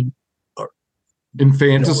infanticide.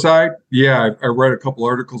 Infanticide? Yeah, I read a couple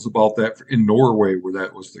articles about that in Norway where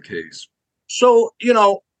that was the case. So,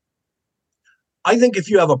 I think if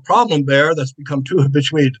you have a problem bear that's become too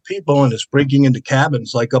habituated to people and it's breaking into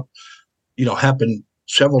cabins, like happened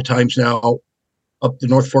several times now up the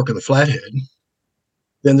North Fork of the Flathead,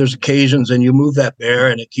 then there's occasions and you move that bear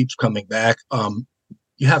and it keeps coming back.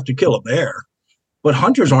 You have to kill a bear, but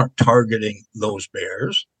hunters aren't targeting those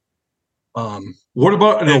bears. What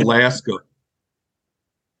about in Alaska?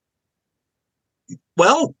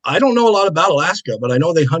 Well, I don't know a lot about Alaska, but I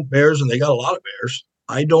know they hunt bears and they got a lot of bears.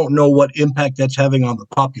 I don't know what impact that's having on the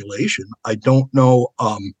population. I don't know.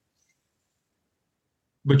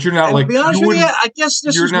 But you're not like, to be honest with you, I guess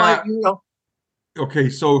this is not, Okay,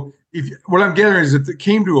 so what I'm getting is if it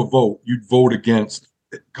came to a vote, you'd vote against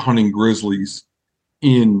hunting grizzlies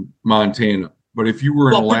in Montana. But if you were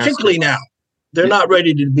in Alaska, particularly now, they're not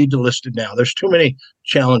ready to be delisted now. There's too many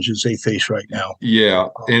challenges they face right now. Yeah,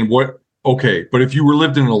 okay, but if you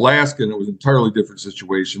lived in Alaska and it was an entirely different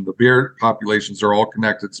situation, the bear populations are all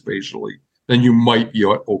connected spatially, then you might be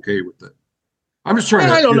okay with it. I'm just trying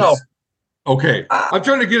to. I don't know. Okay, I'm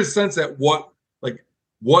trying to get a sense at what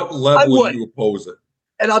level you oppose it.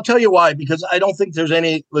 And I'll tell you why, because I don't think there's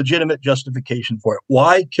any legitimate justification for it.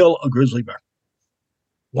 Why kill a grizzly bear?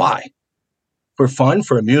 Why? For fun,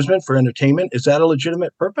 for amusement, for entertainment? Is that a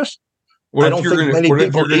legitimate purpose? I don't think many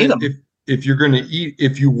people eat them. If you're gonna eat,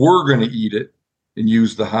 if you were gonna eat it and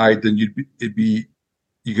use the hide, then you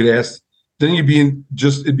could ask. Then it'd be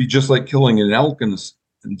just like killing an elk in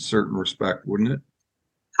certain respect, wouldn't it?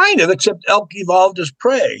 Kind of, except elk evolved as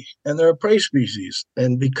prey, and they're a prey species,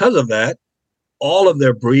 and because of that, all of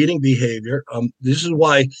their breeding behavior. This is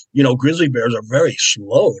why grizzly bears are very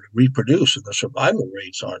slow to reproduce, and the survival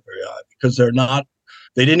rates aren't very high because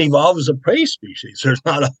they didn't evolve as a prey species.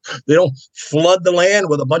 They don't flood the land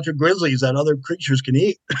with a bunch of grizzlies that other creatures can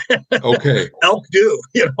eat. Okay. Elk do,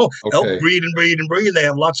 Okay. Elk breed and breed and breed. They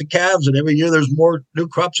have lots of calves, and every year there's more new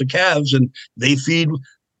crops of calves, and they feed,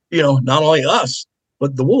 not only us,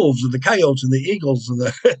 but the wolves and the coyotes and the eagles and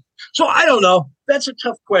the. So I don't know. That's a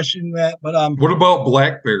tough question, Matt. But what about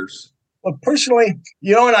black bears? Well, personally,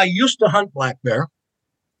 and I used to hunt black bear.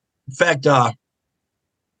 In fact,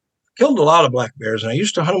 killed a lot of black bears, and I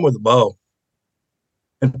used to hunt them with a bow.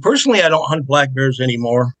 And personally, I don't hunt black bears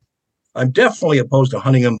anymore. I'm definitely opposed to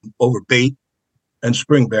hunting them over bait and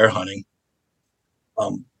spring bear hunting,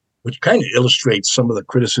 which kind of illustrates some of the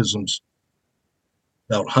criticisms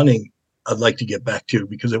about hunting I'd like to get back to,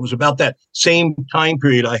 because it was about that same time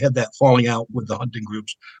period I had that falling out with the hunting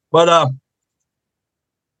groups. But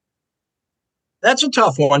that's a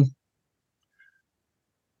tough one.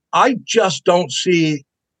 I just don't see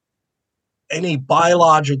any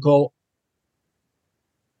biological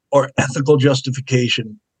or ethical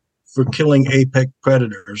justification for killing apex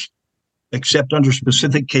predators, except under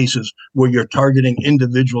specific cases where you're targeting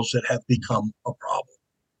individuals that have become a problem.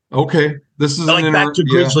 Okay, this is like back to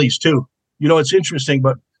grizzlies too. It's interesting,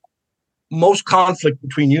 but most conflict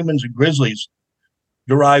between humans and grizzlies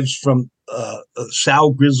derives from sow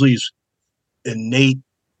grizzlies' innate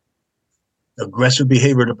aggressive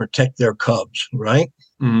behavior to protect their cubs, right?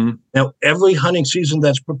 Mm-hmm. Now, every hunting season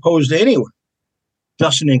that's proposed anywhere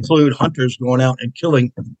doesn't include hunters going out and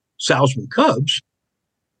killing sows and cubs.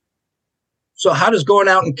 So how does going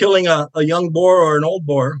out and killing a young boar or an old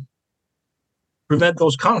boar prevent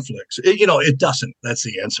those conflicts? It doesn't. That's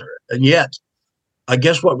the answer. And yet, I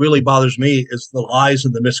guess what really bothers me is the lies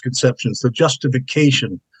and the misconceptions, the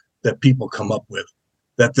justification that people come up with,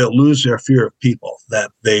 that they'll lose their fear of people,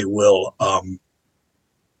 that they will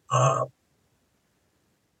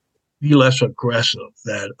be less aggressive,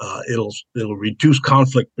 that it'll reduce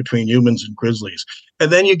conflict between humans and grizzlies.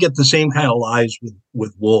 And then you get the same kind of lies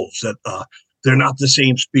with wolves, that they're not the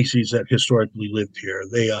same species that historically lived here.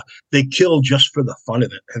 They kill just for the fun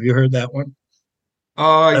of it. Have you heard that one?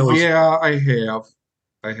 Yeah, I have.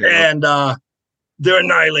 And they're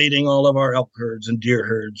annihilating all of our elk herds and deer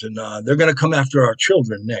herds, and they're going to come after our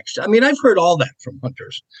children next. I mean, I've heard all that from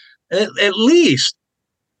hunters. And at least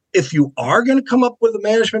if you are going to come up with a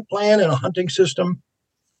management plan and a hunting system,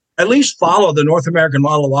 at least follow the North American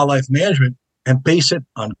model of wildlife management and base it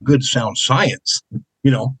on good, sound science.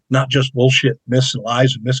 Not just bullshit, myths and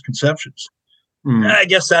lies and misconceptions. I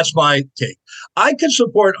guess that's my take. I could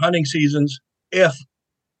support hunting seasons if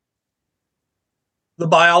the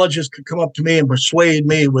biologist could come up to me and persuade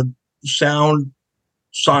me with sound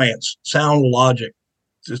science, sound logic,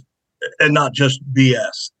 and not just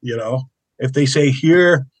BS. If they say,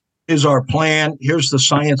 here is our plan, here's the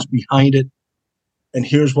science behind it, and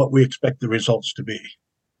here's what we expect the results to be.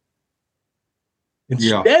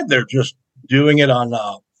 Instead, they're just doing it on,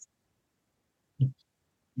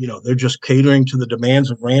 they're just catering to the demands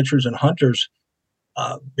of ranchers and hunters,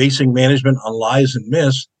 basing management on lies and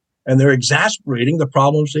myths, and they're exasperating the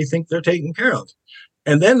problems they think they're taking care of.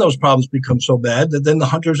 And then those problems become so bad that then the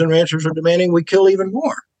hunters and ranchers are demanding we kill even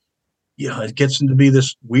more. It gets into be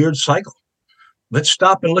this weird cycle. Let's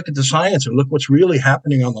stop and look at the science and look what's really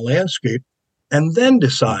happening on the landscape, and then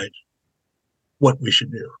decide what we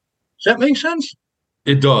should do. Does that make sense?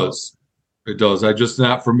 It does. It does. I'm just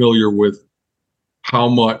not familiar with how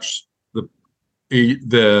much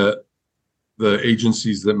the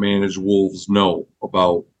agencies that manage wolves know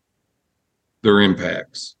about their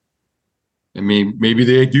impacts. I mean, maybe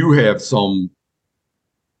they do have some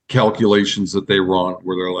calculations that they run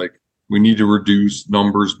where they're like, we need to reduce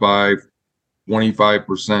numbers by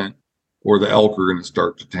 25%, or the elk are going to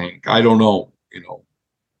start to tank. I don't know,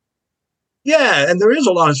 Yeah, and there is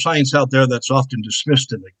a lot of science out there that's often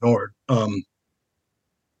dismissed and ignored. In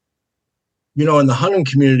the hunting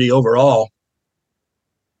community overall,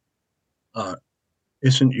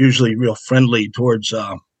 isn't usually real friendly towards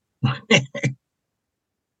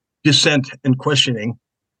dissent and questioning.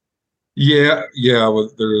 Yeah. Well,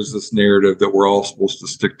 there is this narrative that we're all supposed to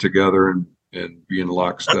stick together and be in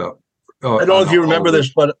lockstep. I don't know if you remember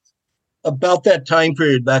this, but about that time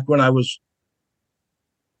period, back when I was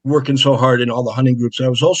working so hard in all the hunting groups, I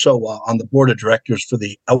was also on the board of directors for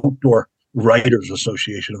the Outdoor Writers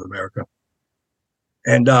Association of America.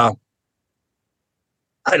 And I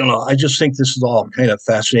don't know, I just think this is all kind of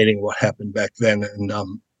fascinating what happened back then, and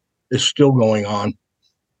is still going on.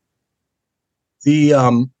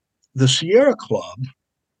 The Sierra Club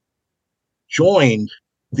joined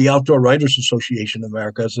the Outdoor Writers Association of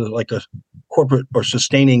America as like a corporate or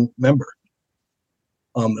sustaining member.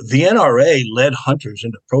 The NRA led hunters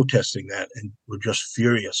into protesting that and were just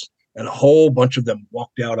furious. And a whole bunch of them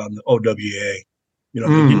walked out on the OWA. They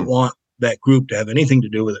didn't want that group to have anything to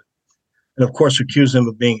do with it. And of course, accused them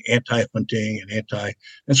of being anti-hunting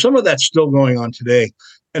and some of that's still going on today.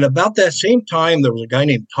 And about that same time, there was a guy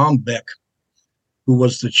named Tom Beck, who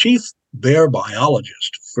was the chief bear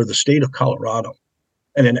biologist for the state of Colorado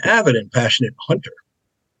and an avid and passionate hunter.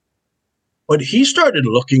 But he started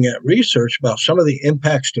looking at research about some of the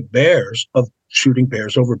impacts to bears of shooting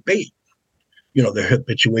bears over bait. Their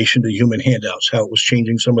habituation to human handouts, how it was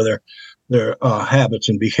changing some of their habits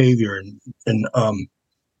and behavior, and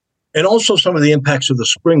also some of the impacts of the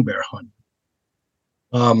spring bear hunt.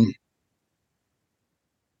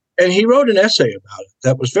 And he wrote an essay about it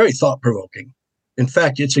that was very thought-provoking. In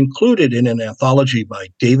fact, it's included in an anthology by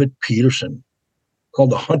David Peterson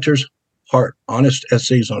called The Hunter's Heart, Honest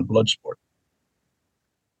Essays on Bloodsport.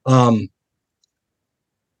 And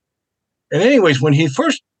anyways, when he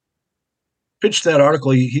first pitched that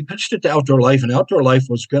article, he pitched it to Outdoor Life, and Outdoor Life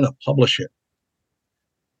was going to publish it.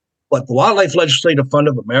 But the Wildlife Legislative Fund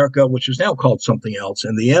of America, which is now called something else,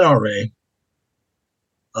 and the NRA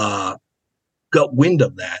got wind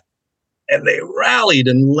of that. And they rallied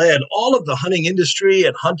and led all of the hunting industry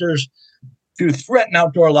and hunters to threaten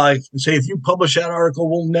Outdoor Life and say, if you publish that article,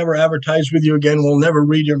 we'll never advertise with you again. We'll never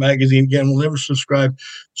read your magazine again. We'll never subscribe.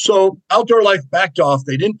 So Outdoor Life backed off.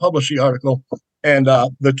 They didn't publish the article. And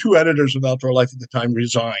the two editors of Outdoor Life at the time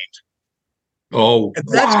resigned. Oh, and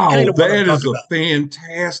that's wow. Kind of that is a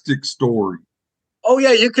fantastic story. Oh,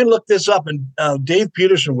 yeah. You can look this up. And Dave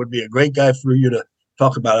Peterson would be a great guy for you to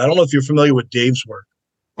talk about. I don't know if you're familiar with Dave's work.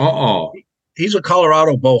 He's a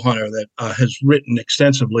Colorado bow hunter that has written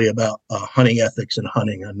extensively about hunting ethics and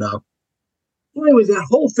hunting. And anyway, that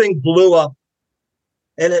whole thing blew up,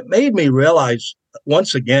 and it made me realize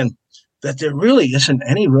once again that there really isn't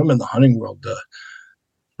any room in the hunting world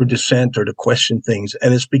for dissent or to question things,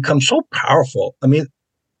 and it's become so powerful. I mean,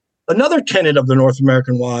 another tenet of the North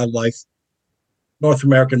American model of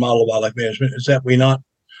wildlife management is that we not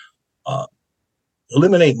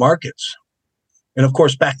eliminate markets. And of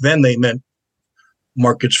course, back then they meant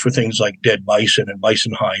markets for things like dead bison and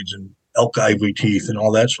bison hides and elk ivory teeth and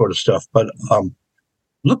all that sort of stuff. But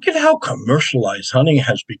look at how commercialized hunting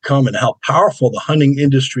has become and how powerful the hunting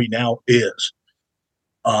industry now is.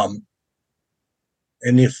 And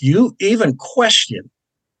if you even question,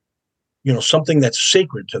 something that's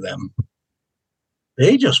sacred to them,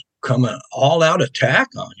 they just come an all-out attack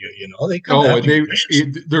on you. They come. I've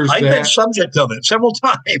been subject of it several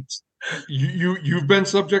times. You've been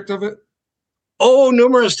subject of it? Oh,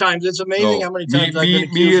 numerous times. It's amazing how many times I've been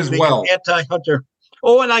accused of being an anti-hunter.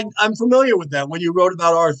 Oh, and I'm familiar with that when you wrote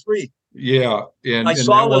about R3. Yeah, and I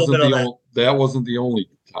saw a little bit of that. That wasn't the only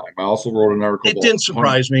time. I also wrote an article. It didn't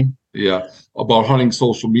surprise me. Yeah, about hunting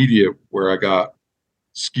social media where I got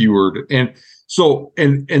skewered, and so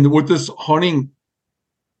and with this hunting,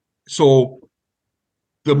 so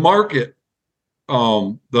the market.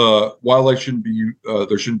 The wildlife shouldn't be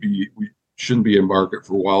we shouldn't be a market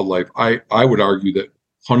for wildlife. I would argue that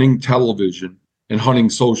hunting television and hunting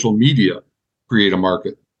social media create a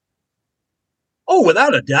market. Oh,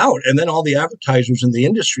 without a doubt. And then all the advertisers in the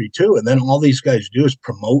industry too. And then all these guys do is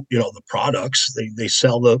promote, the products. They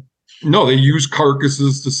sell they use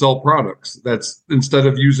carcasses to sell products. That's instead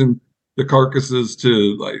of using the carcasses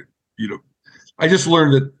to I just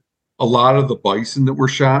learned that a lot of the bison that were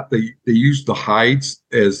shot, they used the hides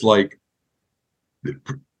as I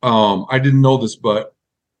didn't know this, but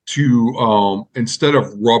to instead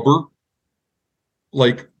of rubber,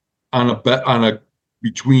 like on a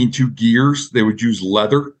between two gears, they would use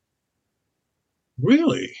leather.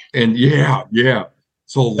 Really? And yeah.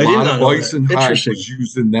 So a lot of bison hide was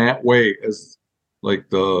used in that way as like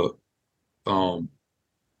the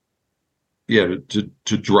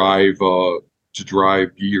to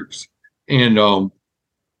drive gears. And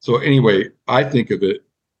so anyway, I think of that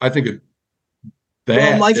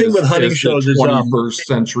my thing with hunting shows is 21st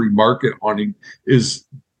century market hunting is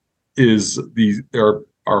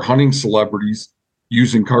our hunting celebrities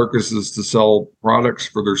using carcasses to sell products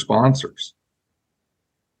for their sponsors.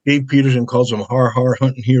 Dave Peterson calls them har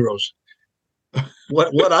hunting heroes.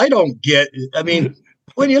 what I don't get, I mean,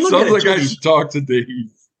 when you look Sounds at it, like too, I should talk to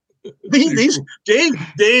Dave. these Dave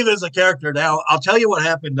is a character. Now, I'll tell you what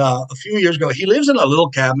happened a few years ago. He lives in a little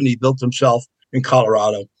cabin he built himself in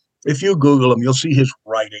Colorado. If you Google him, you'll see his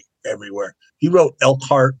writing everywhere. He wrote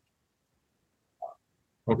Elkhart,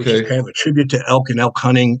 which is Okay. kind of a tribute to elk and elk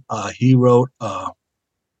hunting. He wrote, I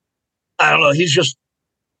don't know, he's just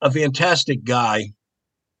a fantastic guy.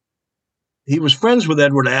 He was friends with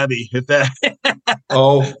Edward Abbey, if that.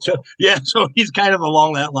 Oh, So he's kind of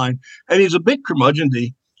along that line. And he's a bit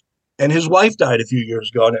curmudgeon-y. And his wife died a few years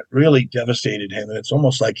ago, and it really devastated him. And it's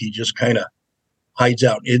almost like he just kind of hides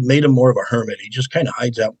out. It made him more of a hermit. He just kind of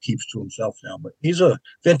hides out and keeps to himself now. But he's a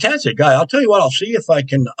fantastic guy. I'll tell you what, I'll see if I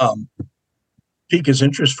can pique his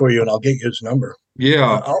interest for you, and I'll get you his number.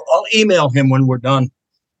 yeah. I'll email him when we're done,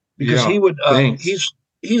 because Yeah, he would. thanks.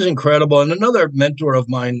 He's incredible, and another mentor of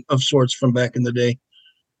mine of sorts from back in the day,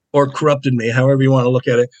 or corrupted me, however you want to look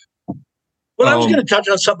at it. But I was going to touch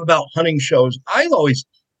on something about hunting shows.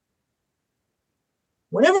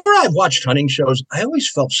 Whenever I've watched hunting shows, I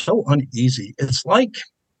always felt so uneasy. It's like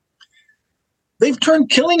they've turned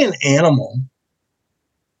killing an animal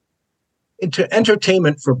into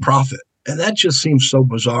entertainment for profit. And that just seems so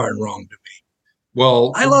bizarre and wrong to me.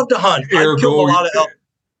 Well, I love to hunt. I've killed a lot of elk.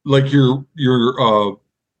 Like your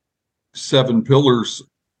 7 pillars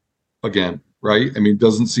again, right? I mean,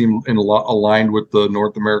 doesn't seem aligned with the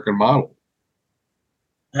North American model.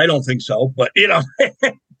 I don't think so, but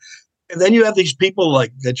and then you have these people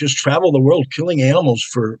like that just travel the world killing animals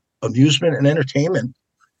for amusement and entertainment.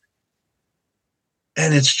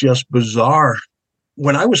 And it's just bizarre.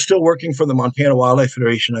 When I was still working for the Montana Wildlife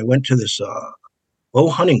Federation, I went to this bow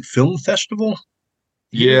hunting film festival.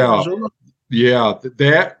 Yeah. Yeah.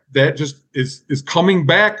 That just is coming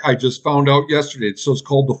back. I just found out yesterday. So it's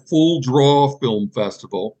called the Full Draw Film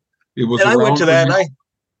Festival. It was, and I went to that.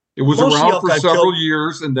 It was around for several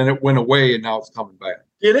years, and then it went away, and now it's coming back.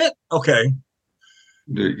 Did it? Okay.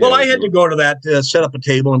 Yeah, well, I had to go to that to set up a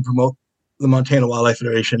table and promote the Montana Wildlife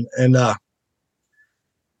Federation. And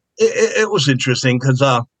it was interesting because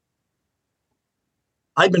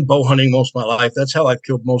I've been bow hunting most of my life. That's how I've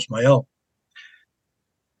killed most of my elk.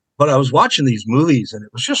 But I was watching these movies, and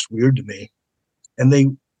it was just weird to me. And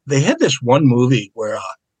they had this one movie where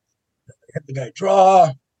they had the guy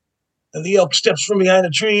draw, and the elk steps from behind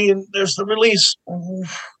a tree, and there's the release.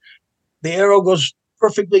 The arrow goes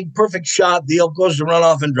perfect shot. The elk goes to run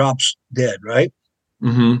off and drops dead, right?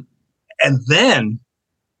 Mm-hmm. And then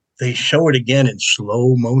they show it again in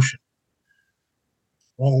slow motion.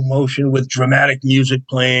 Slow motion with dramatic music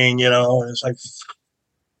playing, and it's like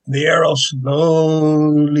the arrow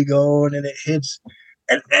slowly going, and it hits.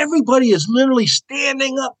 And everybody is literally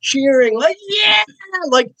standing up cheering, like, yeah!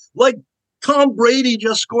 Like Tom Brady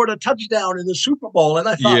just scored a touchdown in the Super Bowl. And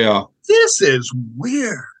I thought, this is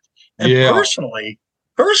weird. And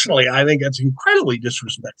personally, I think it's incredibly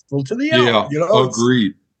disrespectful to the elk.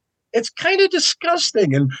 Agreed. It's kind of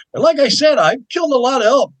disgusting. And like I said, I've killed a lot of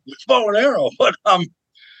elk with bow and arrow, but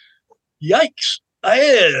yikes.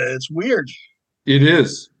 It's weird. It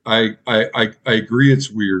is. I agree it's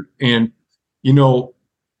weird. And,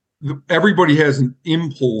 everybody has an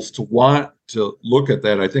impulse to want to look at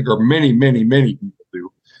that, I think, or many, many, many people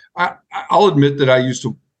do. I'll admit that I used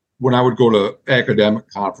to, when I would go to academic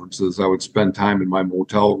conferences, I would spend time in my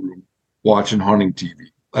motel room watching hunting TV.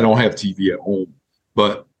 I don't have TV at home,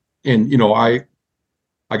 but,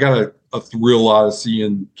 I got a thrill out of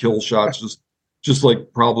seeing kill shots, just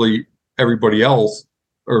like probably everybody else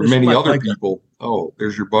or many other people. Oh,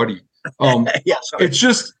 there's your buddy.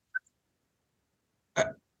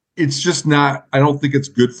 It's just not, I don't think it's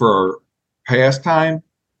good for our pastime.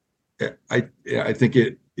 I think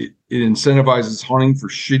it incentivizes hunting for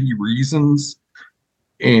shitty reasons,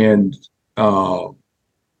 and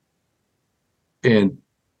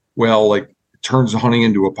like it turns hunting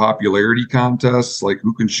into a popularity contest, like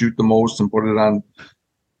who can shoot the most and put it on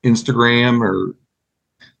Instagram,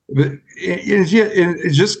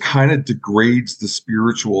 it just kind of degrades the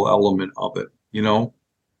spiritual element of it,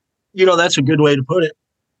 That's a good way to put it.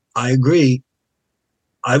 I agree.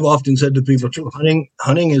 I've often said to people too,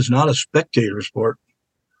 hunting is not a spectator sport.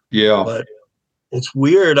 Yeah. But it's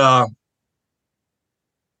weird.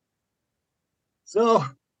 So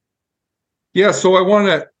I want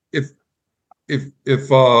to, if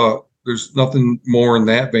there's nothing more in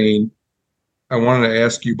that vein, I wanted to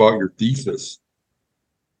ask you about your thesis.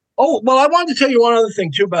 Oh, well, I wanted to tell you one other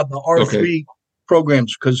thing too about the R3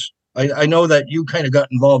 programs, because I know that you kind of got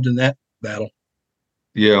involved in that battle.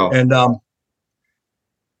 Yeah. And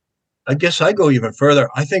I guess I go even further.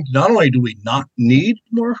 I think not only do we not need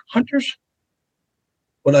more hunters,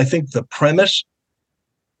 But I think the premise,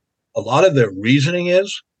 a lot of their reasoning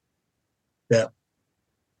is that,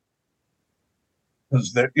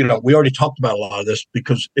 because we already talked about a lot of this,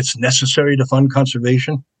 because it's necessary to fund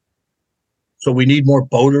conservation. So we need more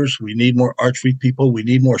boaters, we need more archery people, we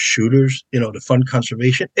need more shooters, to fund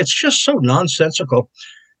conservation. It's just so nonsensical.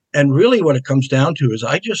 And really what it comes down to is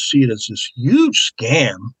I just see it as this huge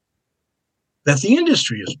scam that the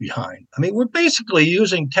industry is behind. I mean, we're basically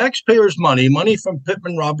using taxpayers' money from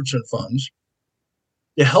Pittman Robertson funds,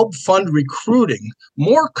 to help fund recruiting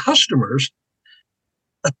more customers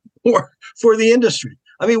for the industry.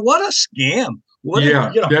 I mean, what a scam.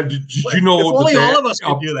 Did you know if only all of us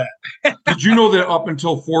could do that. Did you know that up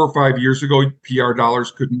until 4 or 5 years ago, PR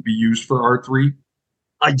dollars couldn't be used for R3?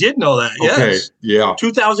 I did know that. Yes. Okay. Yeah.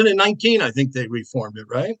 2019, I think they reformed it,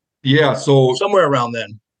 right? Yeah. So somewhere around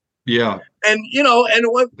then. Yeah. And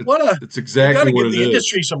it's exactly what it is. The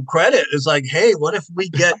industry some credit. It's like, hey, what if we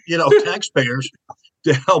get, taxpayers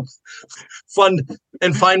to help fund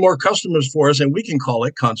and find more customers for us, and we can call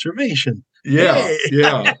it conservation. Yeah. Hey.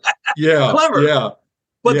 Yeah. Clever. Yeah.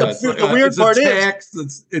 But the weird part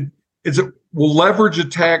is we'll leverage a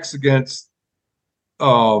tax against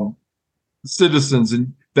citizens,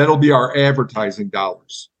 and that'll be our advertising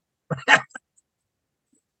dollars.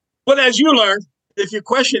 But as you learned, if you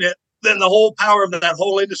question it, then the whole power of that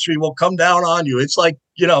whole industry will come down on you. It's like,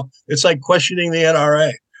 it's like questioning the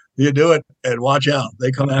NRA. You do it and watch out.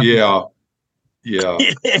 They come after you. Yeah.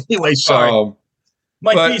 Anyway, sorry.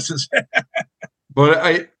 My pieces.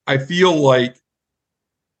 But I feel like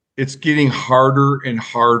it's getting harder and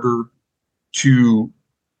harder to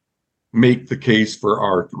make the case for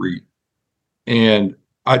R3. And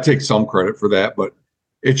I take some credit for that, but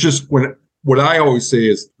it's just what I always say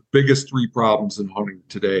is the biggest three problems in hunting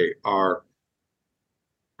today are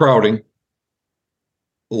crowding,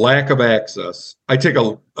 lack of access. I take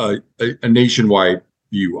a nationwide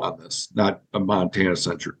view on this, not a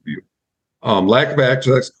Montana-centric view. Lack of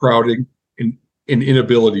access, crowding, and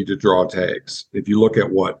inability to draw tags. If you look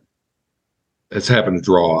at what has happened to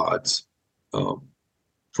draw odds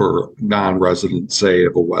for non-residents, say,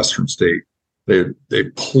 of a Western state, they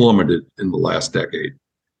plummeted in the last decade.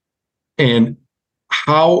 And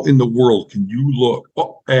how in the world can you look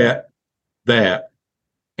at that?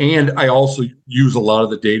 And I also use a lot of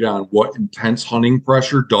the data on what intense hunting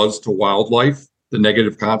pressure does to wildlife, the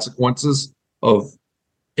negative consequences of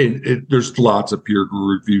it. There's lots of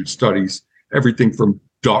peer-reviewed studies, everything from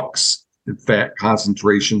ducks and fat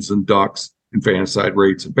concentrations in ducks, infanticide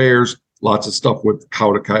rates of bears, lots of stuff with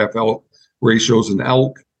cow to calf ratios in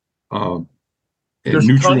elk. There's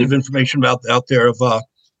a ton of information out there of the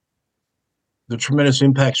tremendous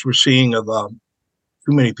impacts we're seeing of too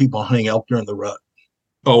many people hunting elk during the rut.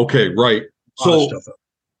 Okay, right.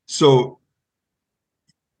 So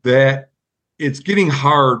that it's getting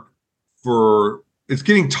tougher for the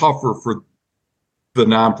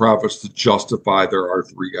nonprofits to justify their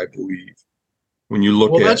R3, I believe. When you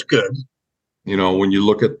look that's good. When you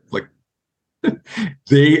look at like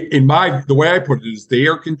the way I put it is they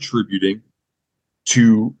are contributing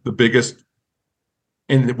to the biggest,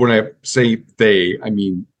 and when I say they, I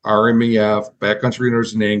mean RMEF, Backcountry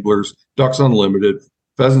Hunters and Anglers, Ducks Unlimited,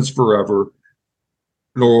 Pheasants Forever,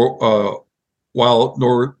 North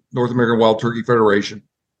American Wild Turkey Federation,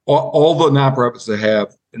 all the nonprofits that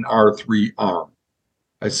have an R3 arm.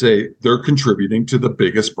 I say they're contributing to the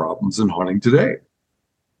biggest problems in hunting today.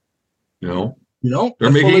 They're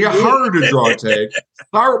making it harder to draw a tag,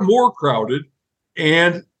 more crowded,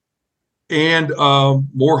 and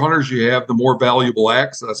more hunters you have, the more valuable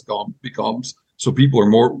access becomes. So people are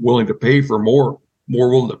more willing to pay for more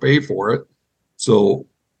willing to pay for it. So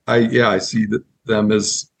I see them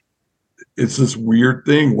as it's this weird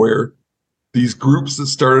thing where these groups that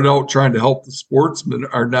started out trying to help the sportsmen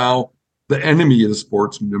are now the enemy of the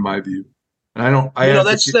sportsman, in my view. And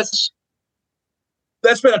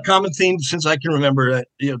that's been a common theme since I can remember. That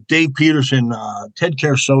Dave Peterson, Ted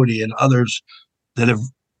Carsodi, and others that have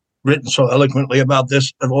written so eloquently about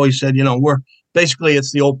this have always said, we're basically,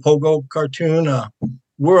 it's the old Pogo cartoon.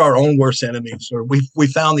 We're our own worst enemies, or we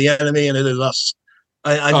found the enemy and it is us.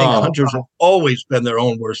 I think hunters have always been their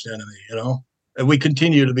own worst enemy, and we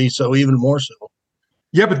continue to be so, even more so.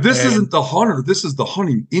 Yeah, but this isn't the hunter. This is the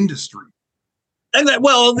hunting industry. And and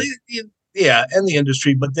the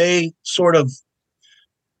industry, but they sort of,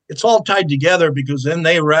 it's all tied together because then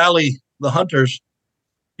they rally the hunters.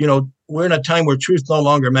 We're in a time where truth no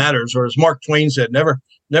longer matters, or as Mark Twain said, never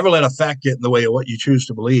let a fact get in the way of what you choose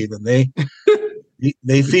to believe. And they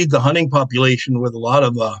feed the hunting population with a lot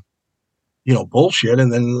of bullshit,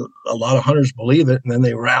 and then a lot of hunters believe it, and then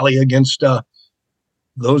they rally against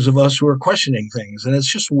those of us who are questioning things, and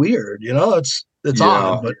it's just weird, it's Yeah.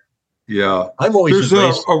 odd, but Yeah. I've always There's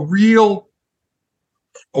embraced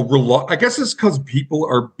I guess it's because people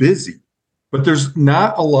are busy, but there's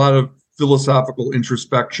not a lot of philosophical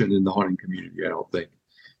introspection in the hunting community. I don't think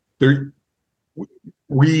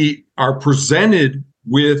we are presented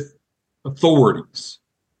with authorities,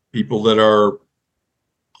 people that are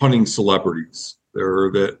hunting celebrities,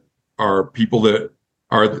 that are people that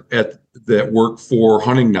are that work for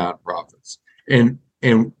hunting nonprofits, and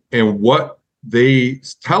what they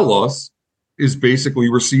tell us is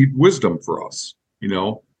basically received wisdom for us.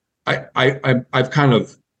 I've kind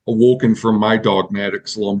of awoken from my dogmatic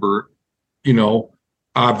slumber,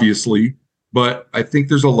 obviously, but I think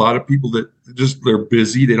there's a lot of people that they're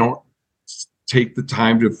busy. They don't take the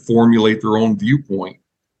time to formulate their own viewpoint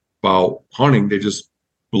about hunting. They just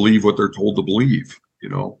believe what they're told to believe,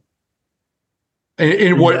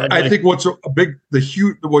 And what I think what's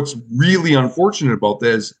what's really unfortunate about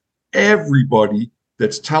that is everybody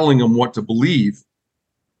that's telling them what to believe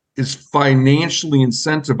is financially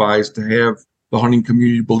incentivized to have the hunting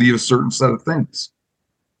community believe a certain set of things.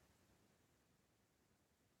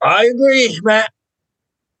 I agree, Matt.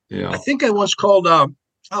 Yeah. I think I once called, I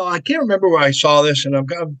can't remember where I saw this, and I'm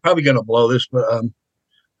probably going to blow this, but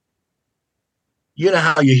you know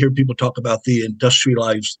how you hear people talk about the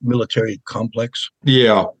industrialized military complex?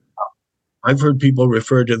 Yeah. I've heard people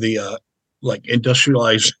refer to the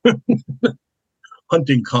industrialized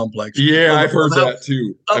hunting complex. Yeah, I've heard that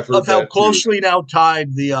too. Of how closely now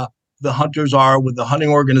tied the hunters are with the hunting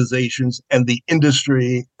organizations and the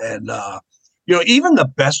industry, and even the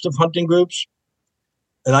best of hunting groups.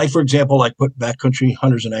 And I, for example, put Backcountry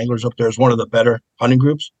Hunters and Anglers up there as one of the better hunting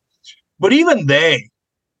groups. But even they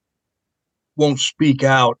won't speak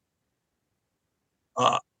out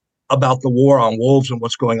about the war on wolves and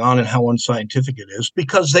what's going on and how unscientific it is,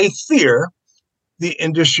 because they fear the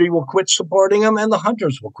industry will quit supporting them and the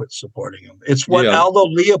hunters will quit supporting them. It's what Aldo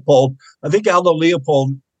Leopold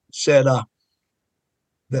said,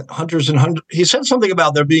 that hunters he said something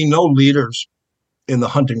about there being no leaders in the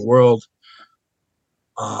hunting world,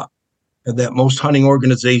 and that most hunting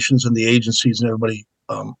organizations and the agencies and everybody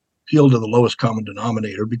appeal to the lowest common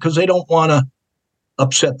denominator because they don't want to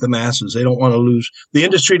upset the masses. They don't want to lose. The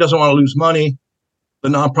industry doesn't want to lose money. The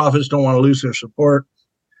nonprofits don't want to lose their support.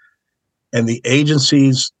 And the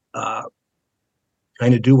agencies kind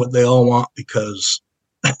of do what they all want because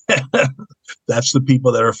that's the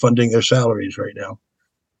people that are funding their salaries right now.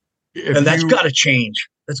 And that's got to change.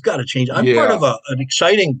 That's got to change. I'm part of an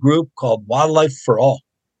exciting group called Wildlife for All.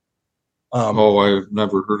 I've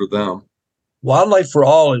never heard of them. Wildlife for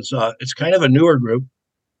All is it's kind of a newer group.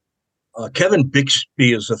 Kevin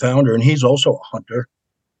Bixby is the founder, and he's also a hunter.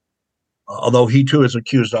 Although he too is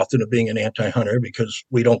accused often of being an anti-hunter because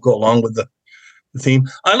we don't go along with the theme.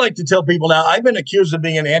 I like to tell people now, I've been accused of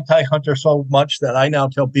being an anti-hunter so much that I now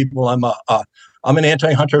tell people I'm an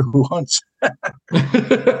anti-hunter who hunts.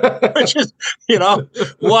 Which is,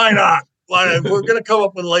 why not? We're going to come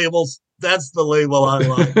up with labels. That's the label I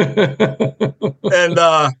like. And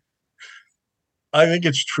I think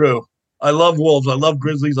it's true. I love wolves. I love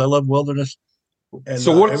grizzlies. I love wilderness. And,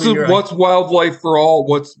 so what's Wildlife for All?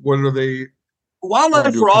 What are they?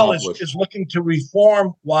 Wildlife for All is looking to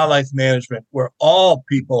reform wildlife management where all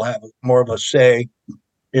people have more of a say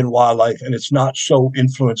in wildlife, and it's not so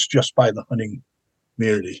influenced just by the hunting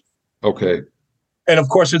community. Okay. And of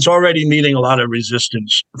course, it's already meeting a lot of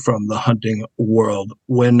resistance from the hunting world.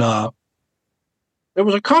 When there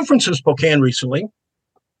was a conference in Spokane recently,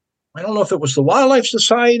 I don't know if it was the Wildlife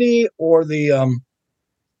Society or the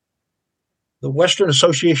Western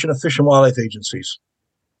Association of Fish and Wildlife Agencies.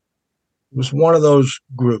 It was one of those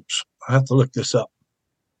groups. I have to look this up.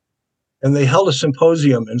 And they held a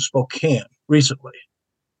symposium in Spokane recently.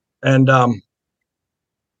 And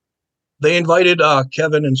they invited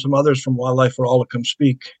Kevin and some others from Wildlife for All to come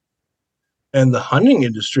speak. And the hunting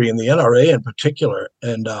industry and the NRA in particular.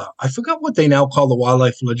 And I forgot what they now call the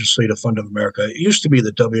Wildlife Legislative Fund of America. It used to be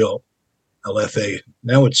the WLFA.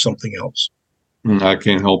 Now it's something else. I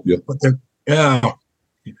can't help you. But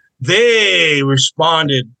they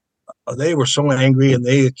responded. They were so angry, and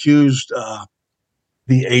they accused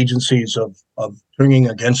the agencies of turning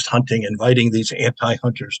against hunting, inviting these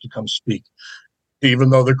anti-hunters to come speak, even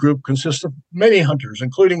though the group consists of many hunters,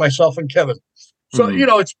 including myself and Kevin. So,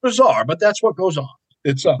 it's bizarre, but that's what goes on.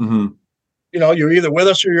 It's, you're either with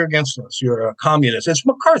us or you're against us. You're a communist. It's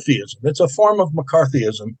McCarthyism. It's a form of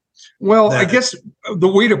McCarthyism. Well, I guess the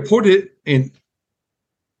way to put it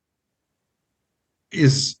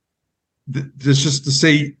is just to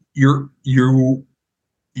say you're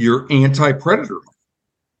anti-predator.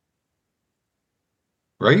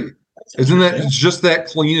 right? Isn't that it's just that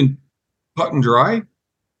clean and cut and dry?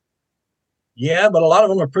 Yeah, but a lot of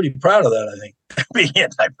them are pretty proud of that, I think. Being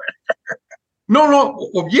anti-predator. No.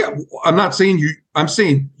 Well, yeah, I'm not saying you. I'm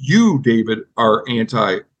saying you, David, are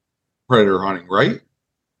anti-predator hunting, right?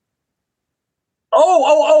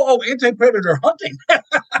 Oh, anti-predator hunting.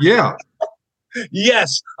 Yeah.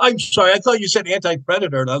 Yes. I'm sorry. I thought you said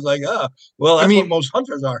anti-predator, and I was like, well, that's what most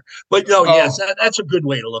hunters are. But no, yes, that's a good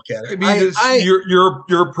way to look at it. I mean,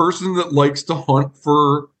 you're a person that likes to hunt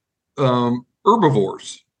for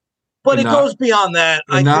herbivores. But it goes beyond that.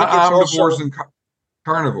 And not omnivores and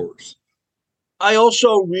carnivores. I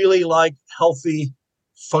also really like healthy,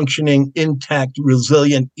 functioning, intact,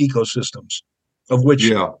 resilient ecosystems, of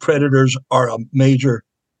which predators are a major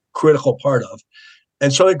critical part of.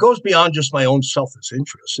 And so it goes beyond just my own selfish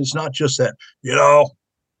interest. It's not just that,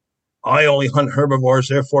 I only hunt herbivores,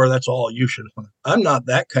 therefore that's all you should hunt. I'm not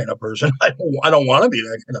that kind of person. I don't want to be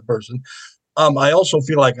that kind of person. I also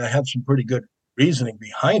feel like I have some pretty good reasoning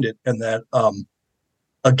behind it, and that,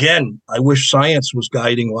 again, I wish science was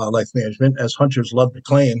guiding wildlife management, as hunters love to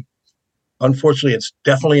claim. Unfortunately, it's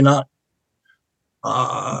definitely not.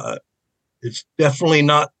 It's definitely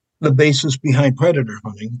not the basis behind predator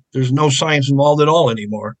hunting. There's no science involved at all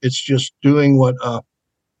anymore. It's just doing what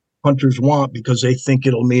hunters want because they think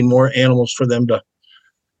it'll mean more animals for them to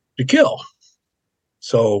kill.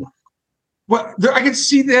 So, well, I can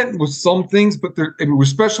see that with some things, but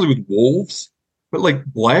especially with wolves. But like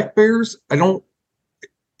black bears, the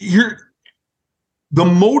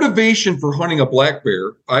motivation for hunting a black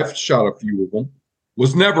bear, I've shot a few of them,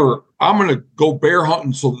 was never, I'm going to go bear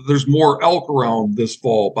hunting so that there's more elk around this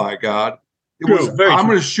fall, by God. It was, I'm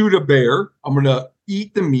going to shoot a bear. I'm going to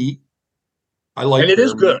eat the meat. I like it. And it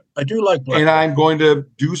is good. I do like black bear. And I'm going to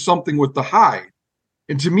do something with the hide.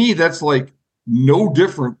 And to me, that's like no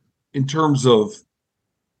different in terms of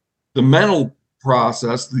the mental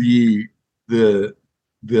process, the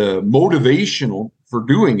motivational for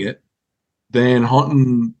doing it, than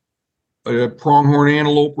hunting a pronghorn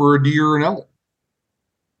antelope or a deer or an elk.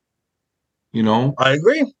 I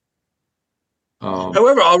agree.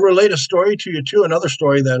 However, I'll relate a story to you too. Another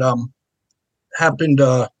story that happened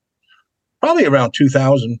probably around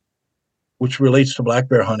 2000, which relates to black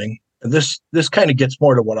bear hunting. And this kind of gets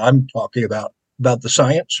more to what I'm talking about the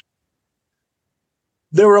science.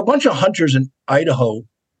 There were a bunch of hunters in Idaho,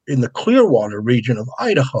 in the Clearwater region of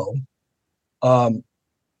Idaho,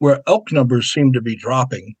 where elk numbers seemed to be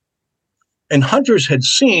dropping. And hunters had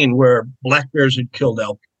seen where black bears had killed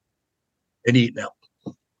elk and eaten elk.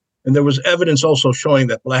 And there was evidence also showing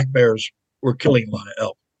that black bears were killing a lot of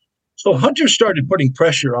elk. So hunters started putting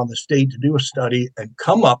pressure on the state to do a study and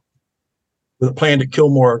come up with a plan to kill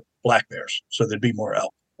more black bears so there'd be more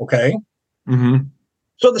elk. Okay? Mm-hmm.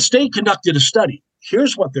 So the state conducted a study.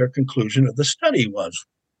 Here's what their conclusion of the study was.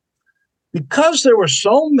 Because there were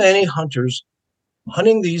so many hunters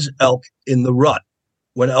hunting these elk in the rut,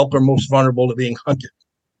 when elk are most vulnerable to being hunted,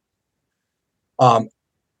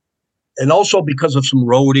 and also because of some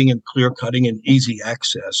roading and clear cutting and easy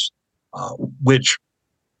access, which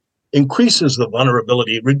increases the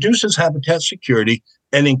vulnerability, reduces habitat security,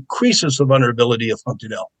 and increases the vulnerability of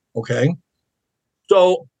hunted elk. Okay?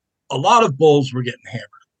 So a lot of bulls were getting hammered.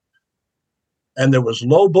 And there was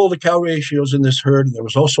low bull to cow ratios in this herd, and there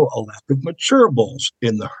was also a lack of mature bulls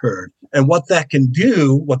in the herd. And what that can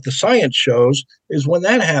do, what the science shows, is when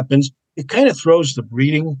that happens, it kind of throws the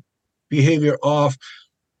breeding behavior off.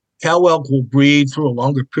 Cow elk will breed through a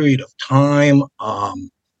longer period of time.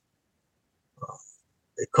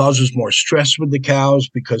 It causes more stress with the cows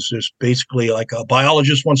because there's basically, like a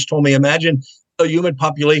biologist once told me, imagine a human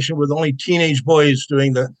population with only teenage boys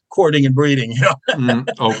doing the courting and breeding,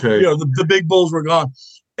 Okay. The big bulls were gone,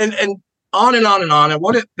 and on and on and on. And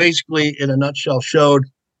what it basically, in a nutshell, showed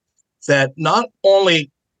that not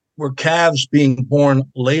only were calves being born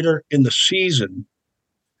later in the season,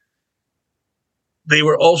 they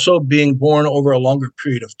were also being born over a longer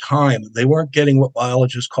period of time. They weren't getting what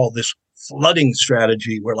biologists call this flooding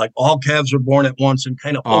strategy, where like all calves are born at once and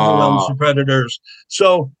kind of overwhelms the predators.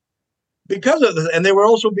 So because of this, and they were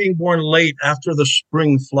also being born late after the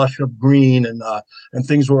spring flush of green, and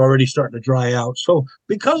things were already starting to dry out. So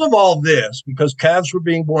because of all this, because calves were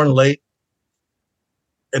being born late,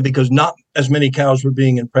 and because not as many cows were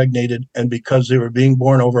being impregnated, and because they were being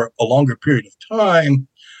born over a longer period of time,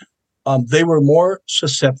 they were more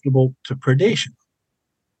susceptible to predation.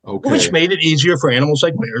 Okay. Which made it easier for animals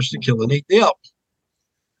like bears to kill and eat the elk.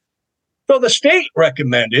 So the state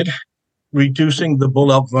recommended reducing the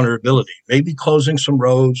bull elk vulnerability, maybe closing some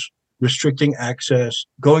roads, restricting access,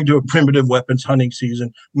 going to a primitive weapons hunting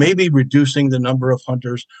season, maybe reducing the number of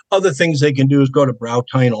hunters. Other things they can do is go to brow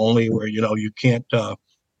tine only, where you can't. Shoot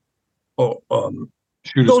a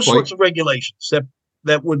Those spike. sorts of regulations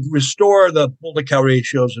that would restore the bull to cow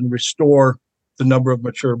ratios and restore the number of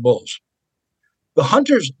mature bulls. The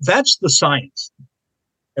hunters, that's the science.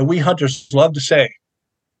 And we hunters love to say,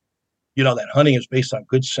 that hunting is based on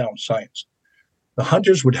good, sound science. The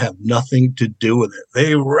hunters would have nothing to do with it.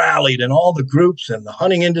 They rallied, and all the groups and the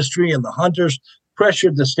hunting industry and the hunters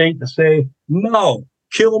pressured the state to say, no,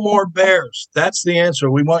 kill more bears. That's the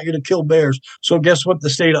answer. We want you to kill bears. So guess what the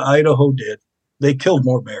state of Idaho did? They killed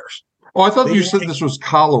more bears. Oh, I thought you said this was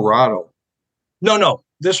Colorado. No.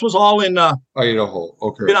 This was all in Idaho.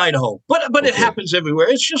 Okay. In Idaho. But Okay. It happens everywhere.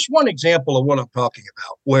 It's just one example of what I'm talking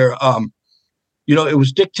about, where it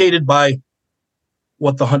was dictated by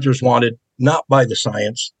what the hunters wanted, not by the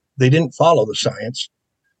science. They didn't follow the science.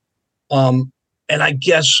 And I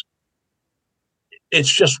guess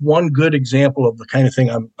it's just one good example of the kind of thing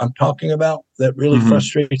I'm talking about that really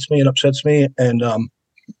frustrates me and upsets me. And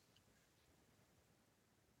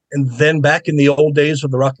then back in the old days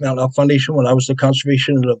of the Rocky Mountain Elk Foundation, when I was the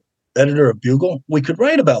conservation editor of Bugle, we could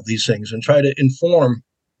write about these things and try to inform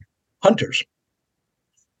hunters.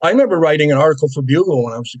 I remember writing an article for Bugle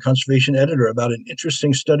when I was the conservation editor about an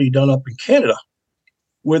interesting study done up in Canada,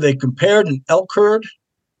 where they compared an elk herd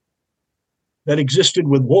that existed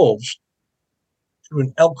with wolves to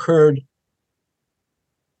an elk herd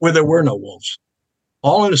where there were no wolves,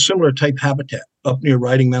 all in a similar type habitat up near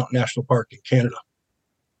Riding Mountain National Park in Canada.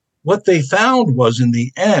 What they found was, in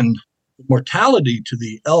the end, the mortality to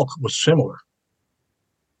the elk was similar.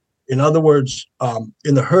 In other words,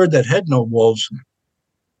 in the herd that had no wolves,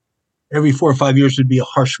 every 4 or 5 years there'd be a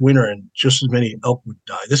harsh winter and just as many elk would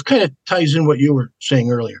die. This kind of ties in what you were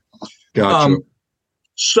saying earlier. Gotcha.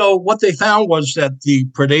 So what they found was that the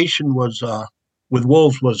predation was with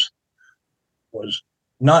wolves was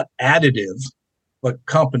not additive, but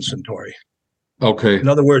compensatory. Okay. In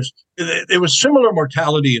other words, there was similar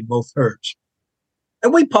mortality in both herds.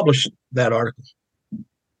 And we published that article.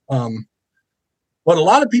 But a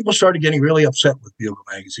lot of people started getting really upset with Bugle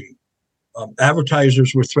magazine.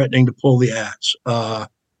 Advertisers were threatening to pull the ads.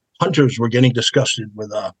 Hunters were getting disgusted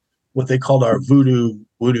with what they called our voodoo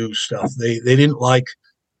stuff. They didn't like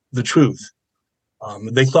the truth.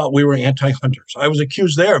 They thought we were anti-hunters. I was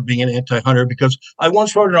accused there of being an anti-hunter because I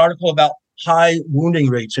once wrote an article about high wounding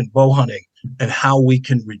rates in bow hunting and how we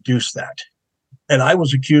can reduce that. And I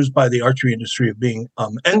was accused by the archery industry of being,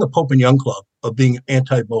 and the Pope and Young Club, of being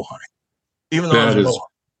anti-bow hunting, even though I was a bow hunter.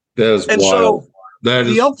 That is and wild. So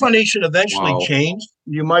the Elk Foundation eventually wow. changed.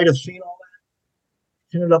 You might have seen all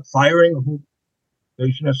that. Ended up firing a whole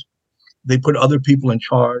conservationist. They put other people in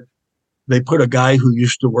charge. They put a guy who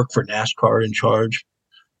used to work for NASCAR in charge.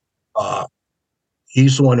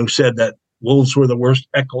 He's the one who said that wolves were the worst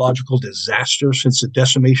ecological disaster since the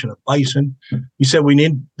decimation of bison. He said we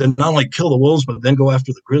need to not only kill the wolves, but then go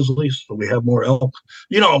after the grizzlies so we have more elk.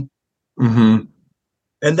 Mm-hmm.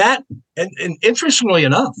 And interestingly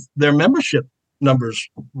enough, their membership numbers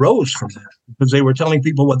rose from that because they were telling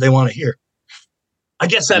people what they want to hear. I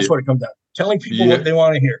guess that's what it comes down to. Telling people what they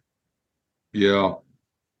want to hear. Yeah.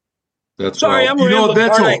 That's sorry, wild.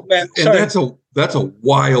 That's a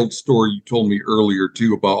wild story you told me earlier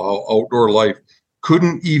too about how Outdoor Life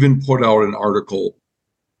couldn't even put out an article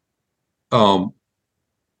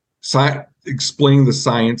explaining the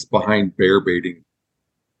science behind bear baiting.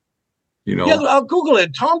 Yeah, I'll Google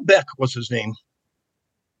it. Tom Beck was his name.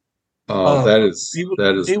 That is he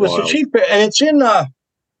wild. was the chief, and it's in now,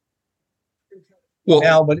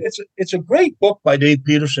 but it's a great book by Dave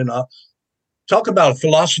Peterson. Talk about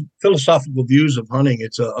philosophical views of hunting.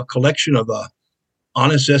 It's a collection of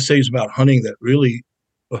honest essays about hunting that really.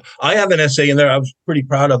 I have an essay in there I was pretty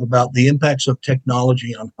proud of about the impacts of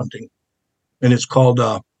technology on hunting, and it's called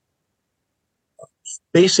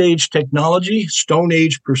Space Age Technology, Stone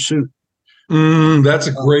Age Pursuit. That's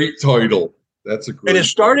a great title. And it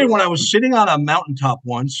started when I was sitting on a mountaintop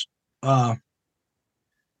once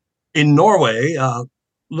in Norway,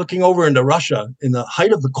 looking over into Russia in the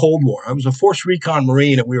height of the Cold War. I was a Force Recon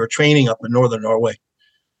Marine, and we were training up in northern Norway.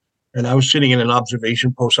 And I was sitting in an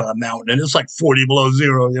observation post on a mountain, and it's like 40 below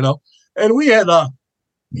zero, And we had,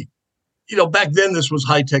 back then this was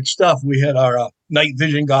high-tech stuff. We had our night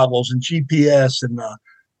vision goggles and GPS and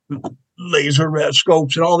laser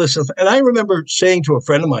scopes and all this stuff. And I remember saying to a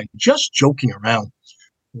friend of mine, just joking around,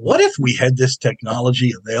 what if we had this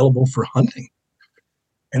technology available for hunting?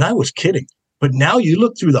 And I was kidding. But now you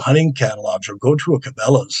look through the hunting catalogs or go to a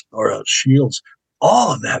Cabela's or a Shields,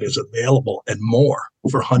 all of that is available and more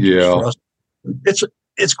for hunters. Yeah. For us,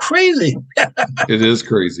 it's crazy. It is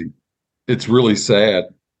crazy. It's really sad,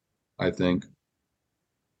 I think.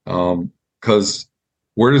 Because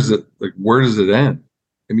where does it end?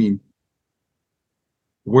 I mean,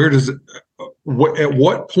 where does it, at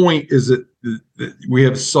what point is it that we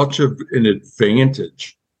have such an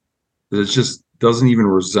advantage that it just doesn't even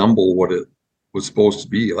resemble what it was supposed to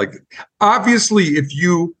be? Like, obviously,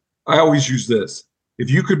 I always use this, if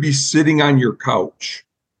you could be sitting on your couch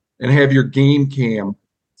and have your game cam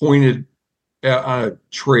pointed at a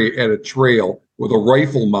trail with a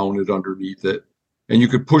rifle mounted underneath it, and you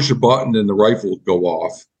could push a button and the rifle would go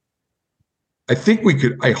off. I think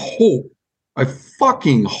I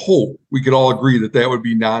fucking hope we could all agree that would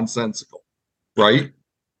be nonsensical, right?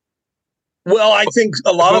 Well, I think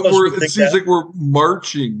a lot of us would think it seems like we're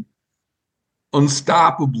marching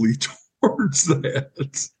unstoppably towards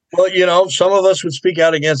that. Well, some of us would speak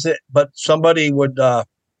out against it, but somebody would,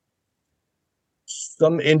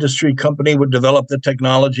 some industry company would develop the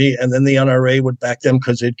technology, and then the NRA would back them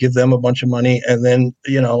because it'd give them a bunch of money. And then,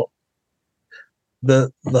 the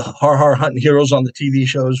har hunting heroes on the TV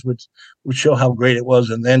shows would show how great it was.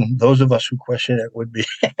 And then those of us who question it would be,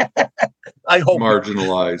 I hope,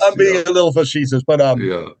 marginalized. I'm being a little facetious, but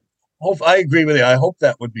yeah. I agree with you. I hope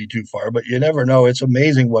that would be too far, but you never know. It's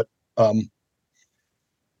amazing what,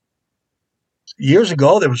 years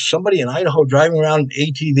ago, there was somebody in Idaho driving around an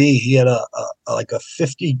ATV. He had a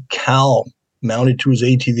 50 cal mounted to his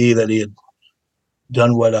ATV that he had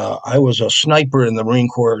done what I was a sniper in the Marine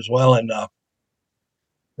Corps as well. And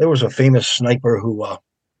there was a famous sniper who,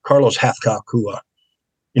 Carlos Hathcock, who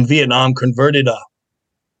in Vietnam converted a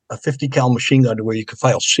 50 cal machine gun to where you could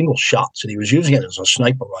fire single shots. And he was using it as a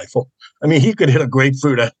sniper rifle. I mean, he could hit a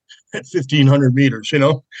grapefruit at 1,500 meters,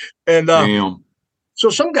 And damn. so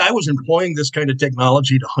some guy was employing this kind of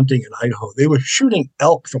technology to hunting in Idaho. They were shooting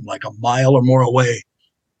elk from like a mile or more away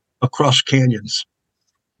across canyons.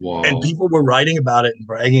 Wow. And people were writing about it and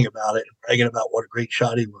bragging about what a great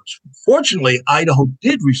shot he was. Fortunately, Idaho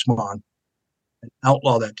did respond and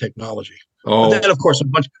outlaw that technology. Oh. And then, of course, a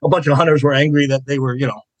bunch of hunters were angry that they were,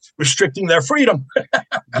 restricting their freedom.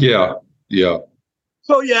 Yeah. Yeah.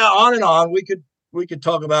 So yeah, on and on. We could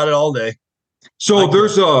talk about it all day. So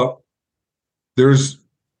there's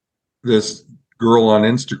this girl on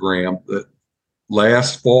Instagram that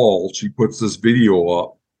last fall, she puts this video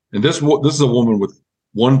up, and this is a woman with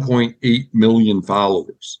 1.8 million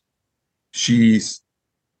followers. She's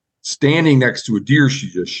standing next to a deer she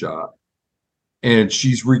just shot, and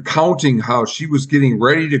she's recounting how she was getting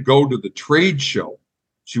ready to go to the trade show.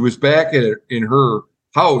 She was back in her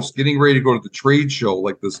house getting ready to go to the trade show,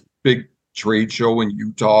 like this big trade show in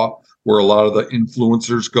Utah where a lot of the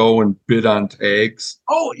influencers go and bid on tags.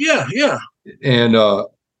 Oh, yeah, yeah. And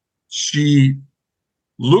she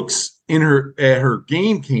looks at her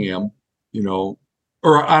game cam,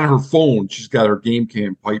 or on her phone. She's got her game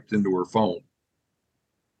cam piped into her phone.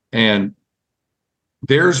 And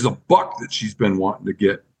there's the buck that she's been wanting to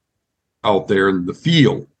get out there in the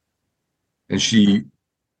field. And she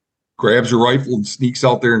grabs her rifle and sneaks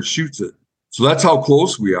out there and shoots it. So that's how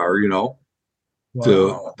close we are,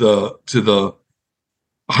 Wow. to the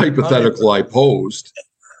hypothetical I posed.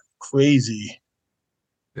 Crazy.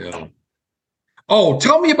 Yeah. Oh,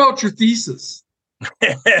 tell me about your thesis.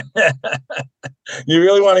 You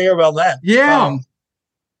really want to hear about that? Yeah.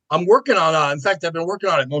 I'm working on in fact, I've been working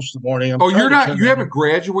on it most of the morning. You haven't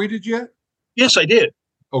graduated yet? Yes, I did.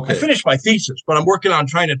 Okay. I finished my thesis, but I'm working on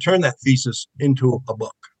trying to turn that thesis into a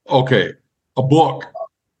book. Okay. A book.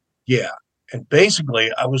 Yeah. And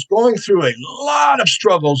basically, I was going through a lot of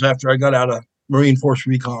struggles after I got out of Marine Force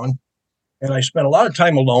Recon. And I spent a lot of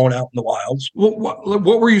time alone out in the wilds. What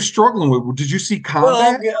were you struggling with? Did you see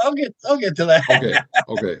combat? Well, I'll get to that. Okay.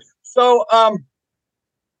 Okay. So,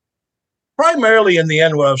 primarily in the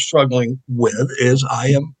end, what I was struggling with is I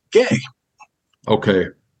am gay. Okay.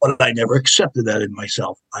 But I never accepted that in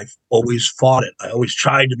myself. I've always fought it. I always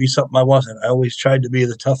tried to be something I wasn't. I always tried to be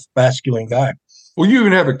the tough, masculine guy. Well, you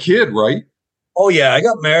even have a kid, right? Oh, yeah. I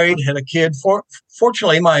got married, had a kid.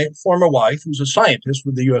 Fortunately, my former wife, who's a scientist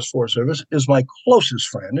with the U.S. Forest Service, is my closest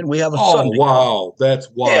friend. And we have a son together. Wow. That's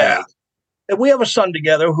wild. Yeah. And we have a son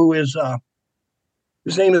together who is,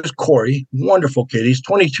 his name is Corey. Wonderful kid. He's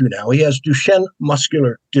 22 now. He has Duchenne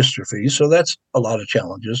muscular dystrophy. So that's a lot of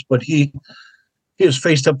challenges. But he has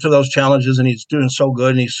faced up to those challenges, and he's doing so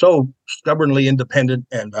good. And he's so stubbornly independent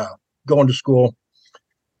and going to school.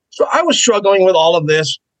 So I was struggling with all of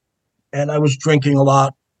this. And I was drinking a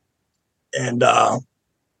lot. And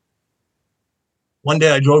one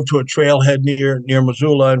day I drove to a trailhead near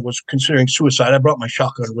Missoula and was considering suicide. I brought my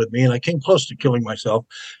shotgun with me and I came close to killing myself.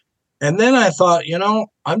 And then I thought,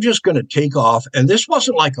 I'm just going to take off. And this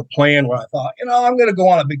wasn't like a plan where I thought, I'm going to go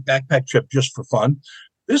on a big backpack trip just for fun.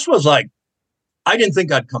 This was like, I didn't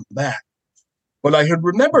think I'd come back, but I had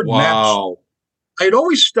remembered maps. I had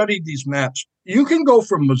always studied these maps. You can go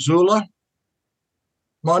from Missoula,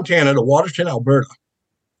 Montana to Waterton, Alberta,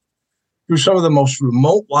 through some of the most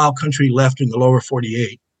remote wild country left in the lower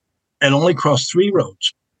 48 and only cross 3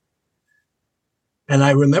 roads. And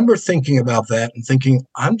I remember thinking about that and thinking,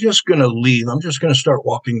 I'm just going to leave. I'm just going to start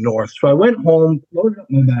walking north. So I went home, loaded up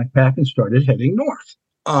my backpack, and started heading north.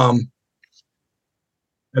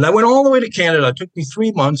 And I went all the way to Canada. It took me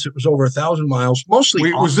 3 months. It was over 1,000 miles, mostly.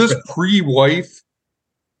 Wait, was this pre-wife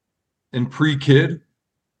and pre-kid?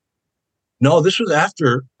 No, this was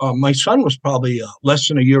after. My son was probably less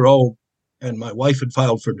than a year old, and my wife had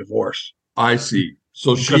filed for divorce. I see.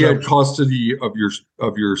 So she had custody of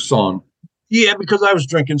your son. Yeah, because I was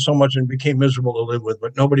drinking so much and became miserable to live with,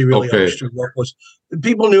 but nobody really understood what was.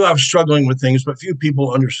 People knew I was struggling with things, but few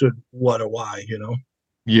people understood what or why,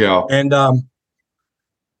 Yeah. And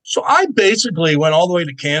so I basically went all the way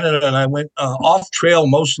to Canada, and I went off trail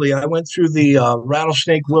mostly. I went through the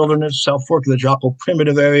Rattlesnake Wilderness, South Fork of the Jocko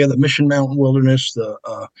Primitive Area, the Mission Mountain Wilderness,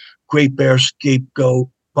 the Great Bear Scapegoat,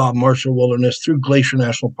 Bob Marshall Wilderness, through Glacier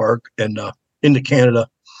National Park, and into Canada,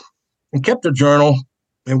 and kept a journal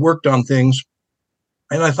and worked on things.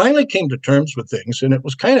 And I finally came to terms with things, and it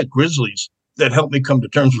was kind of grizzlies that helped me come to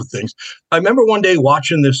terms with things. I remember one day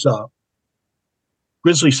watching this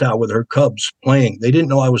grizzly sow with her cubs playing. They didn't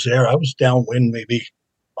know I was there. I was downwind maybe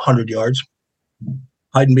 100 yards,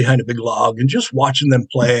 hiding behind a big log and just watching them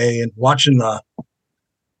play and watching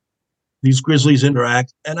these grizzlies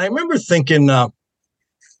interact. And I remember thinking that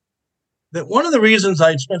one of the reasons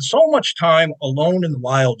I'd spent so much time alone in the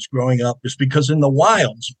wilds growing up is because in the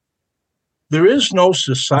wilds, there is no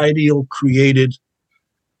societal created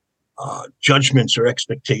judgments or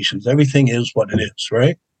expectations. Everything is what it is,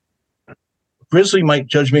 right? A grizzly might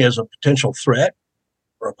judge me as a potential threat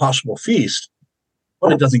or a possible feast,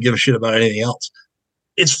 but it doesn't give a shit about anything else.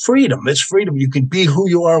 It's freedom. It's freedom. You can be who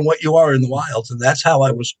you are and what you are in the wilds. And that's how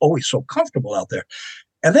I was always so comfortable out there.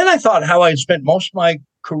 And then I thought how I had spent most of my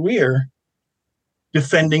career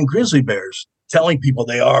defending grizzly bears, telling people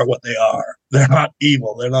they are what they are. They're not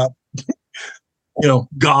evil. They're not,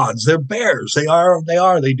 gods. They're bears. They are.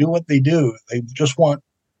 They do what they do. They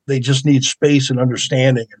just need space and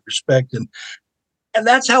understanding and respect. And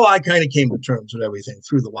that's how I kind of came to terms with everything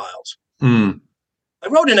through the wilds. Mm. I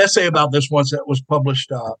wrote an essay about this once that was published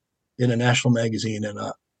in a national magazine, and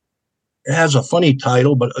it has a funny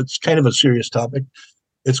title, but it's kind of a serious topic.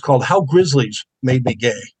 It's called "How Grizzlies Made Me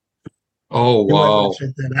Gay." Oh, wow. So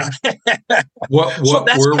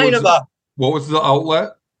that's kind of what was the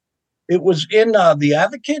outlet? It was in The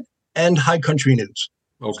Advocate and High Country News.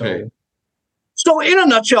 Okay. So in a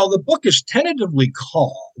nutshell, the book is tentatively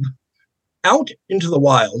called Out into the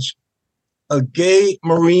Wilds, A Gay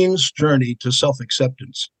Marine's Journey to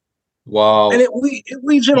Self-Acceptance. Wow. And it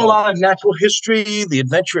weaves in a lot of natural history, the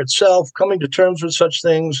adventure itself, coming to terms with such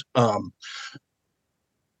things, and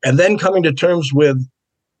then coming to terms with,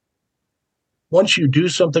 once you do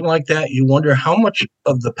something like that, you wonder how much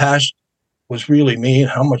of the past was really me,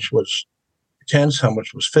 how much was pretense, how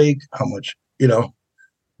much was fake, how much,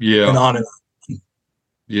 Yeah. and on and on.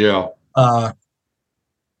 Yeah.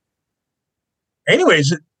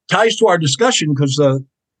 Anyways, it ties to our discussion because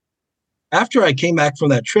after I came back from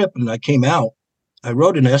that trip and I came out, I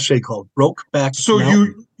wrote an essay called Brokeback So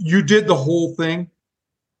Mountain. you did the whole thing?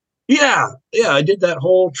 Yeah, I did that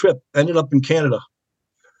whole trip. Ended up in Canada.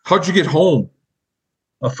 How'd you get home?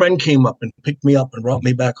 A friend came up and picked me up and brought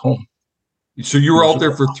me back home. So you were out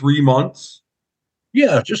there for 3 months?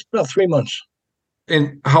 Yeah, just about 3 months.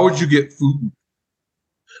 And how would you get food?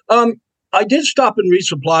 I did stop and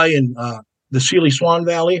resupply in the Sealy Swan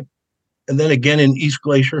Valley, and then again in East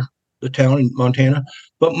Glacier, the town in Montana.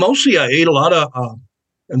 But mostly I ate a lot of,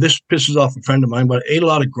 and this pisses off a friend of mine, but I ate a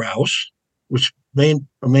lot of grouse, which may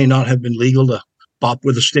or may not have been legal to bop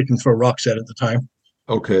with a stick and throw rocks at the time.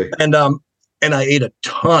 Okay. And I ate a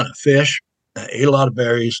ton of fish. I ate a lot of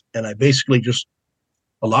berries, and I basically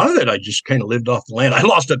a lot of it, I just kind of lived off the land. I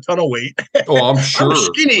lost a ton of weight. Oh, I'm sure. I was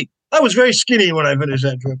skinny. I was very skinny when I finished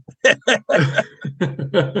that trip.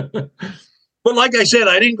 But like I said,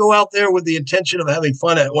 I didn't go out there with the intention of having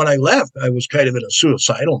fun. When I left, I was kind of in a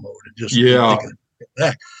suicidal mode and just thinking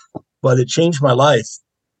back. But it changed my life,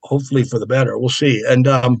 hopefully for the better. We'll see. And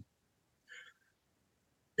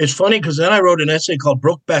it's funny because then I wrote an essay called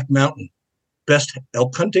Brokeback Mountain, Best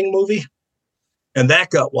Elk Hunting Movie. And that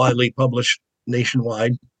got widely published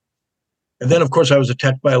nationwide. And then, of course, I was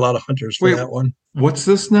attacked by a lot of hunters for Wait. that one. What's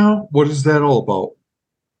this now? What is that all about?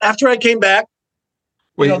 After I came back,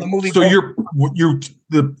 Wait, the movie. so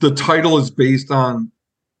the title is based on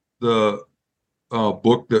the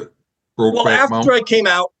book that Brokeback Mountain?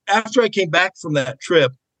 After I came back from that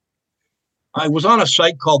trip, I was on a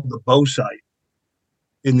site called the Bow Site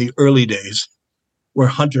in the early days, where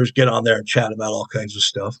hunters get on there and chat about all kinds of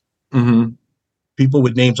stuff. Mm-hmm. People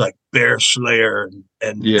with names like Bear Slayer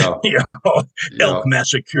and Elk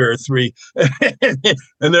Massacre 3,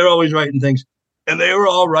 and they're always writing things. And they were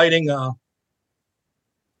all writing.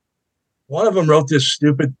 One of them wrote this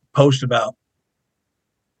stupid post about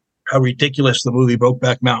how ridiculous the movie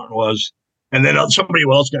Brokeback Mountain was. And then somebody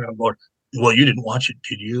else got on board. Well, you didn't watch it,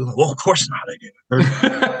 did you? Well, of course not. I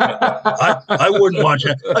didn't. I wouldn't watch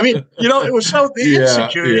it. I mean, it was so the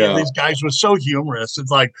insecurity of these guys was so humorous. It's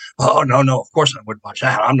like, oh no, of course I wouldn't watch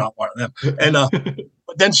that. I'm not one of them. And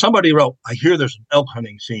but then somebody wrote, I hear there's an elk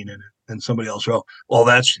hunting scene in it. And somebody else wrote, well,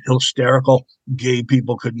 that's hysterical. Gay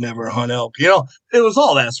people could never hunt elk. It was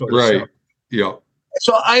all that sort of stuff. Yeah.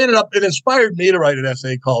 So it inspired me to write an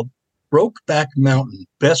essay called Brokeback Mountain,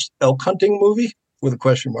 Best Elk Hunting Movie, with a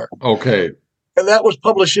question mark. Okay. And that was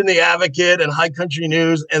published in The Advocate and High Country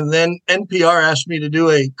News. And then NPR asked me to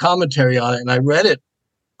do a commentary on it. And I read it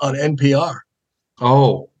on NPR.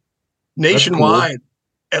 Oh. Nationwide. Cool.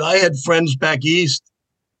 And I had friends back east.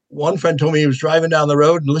 One friend told me he was driving down the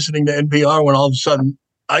road and listening to NPR when all of a sudden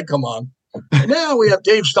I come on. And now we have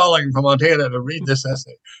Dave Stalling from Montana to read this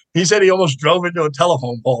essay. He said he almost drove into a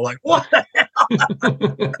telephone pole. Like, what the hell?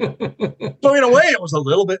 So in a way, it was a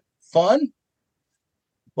little bit fun.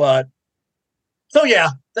 But so,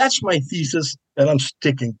 yeah, that's my thesis, and I'm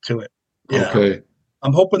sticking to it. Yeah. Okay.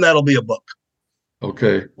 I'm hoping that'll be a book.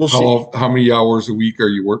 Okay. We'll see. How many hours a week are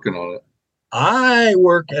you working on it? I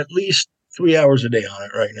work at least 3 hours a day on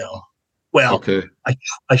it right now. Well, okay.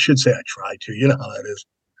 I should say I try to. You know how that is.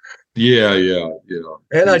 Yeah.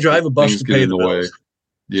 And I drive a bus to pay the bills.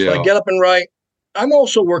 Yeah. So I get up and write. I'm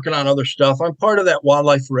also working on other stuff. I'm part of that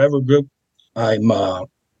Wildlife Forever group. I'm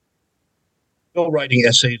still writing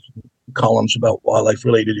essays, columns about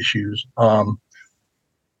wildlife-related issues.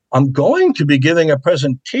 I'm going to be giving a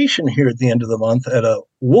presentation here at the end of the month at a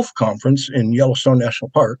wolf conference in Yellowstone National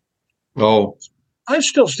Park. Oh. I'm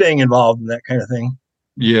still staying involved in that kind of thing.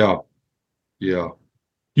 Yeah. You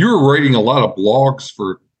were writing a lot of blogs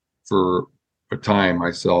for a time,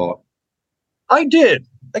 I saw. I did.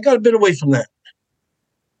 I got a bit away from that.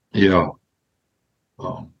 Yeah.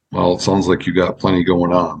 Well, it sounds like you got plenty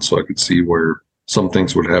going on, so I could see where some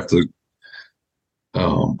things would have to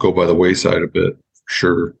go by the wayside a bit, for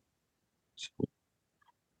sure.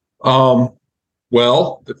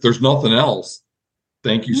 Well, if there's nothing else,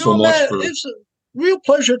 thank you so much for. It's a real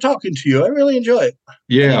pleasure talking to you. I really enjoy it.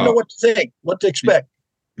 Yeah. I didn't know what to think, what to expect.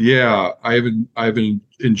 Yeah, I've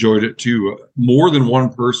enjoyed it too. More than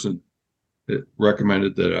one person that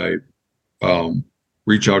recommended that I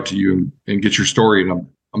reach out to you and get your story, and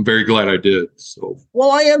I'm very glad I did. So. Well,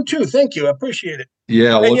 I am too. Thank you. I appreciate it.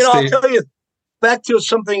 Yeah. And I'll tell you, back to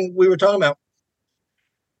something we were talking about.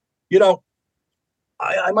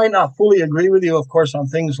 I might not fully agree with you, of course, on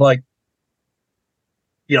things like,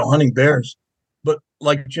 hunting bears, but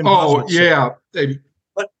like Jim. Oh yeah.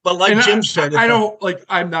 But like Jim said,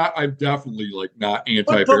 I'm definitely not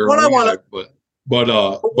anti-bear. But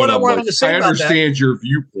I understand your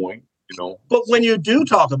viewpoint, But when you do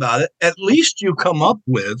talk about it, at least you come up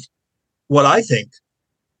with what I think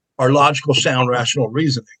are logical, sound, rational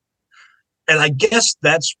reasoning. And I guess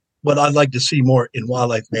that's what I'd like to see more in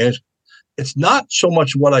wildlife management. It's not so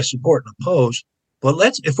much what I support and oppose, but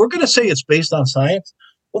if we're going to say it's based on science,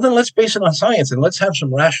 well, then let's base it on science and let's have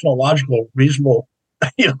some rational, logical, reasonable,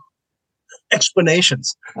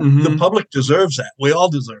 explanations. Mm-hmm. The public deserves that. We all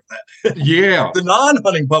deserve that. Yeah. The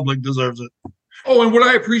non-hunting public deserves it. Oh, and what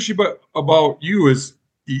I appreciate about you is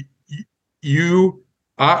you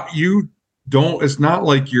don't. It's not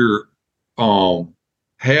like you're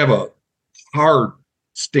have a hard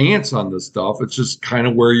stance on this stuff. It's just kind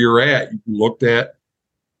of where you're at. You've looked at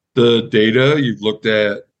the data. You've looked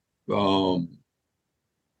at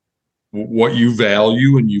what you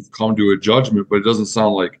value, and you've come to a judgment. But it doesn't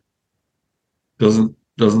sound like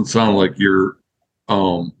you're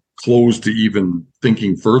closed to even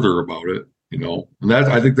thinking further about it. And that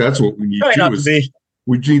I think that's what we need I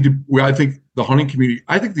think the hunting community.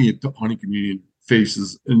 I think the hunting community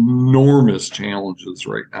faces enormous challenges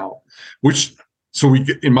right now.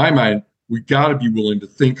 In my mind, we got to be willing to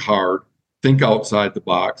think hard, think outside the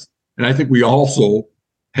box, and I think we also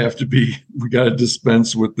have to we got to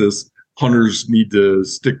dispense with this hunters need to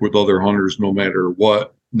stick with other hunters no matter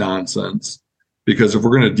what nonsense. Because if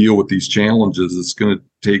we're going to deal with these challenges, it's going to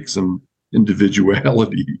take some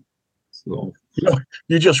individuality. So,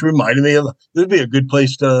 You just reminded me of, there'd be a good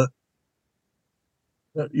place to,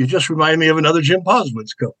 you just reminded me of another Jim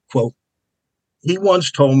Poswitz quote. He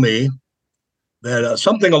once told me that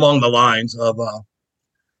something along the lines of,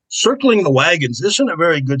 circling the wagons isn't a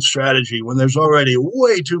very good strategy when there's already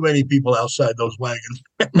way too many people outside those wagons.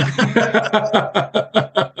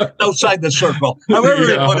 Outside the circle. However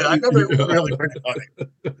he put it, I never really heard about it.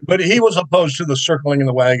 But he was opposed to the circling in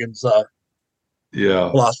the wagons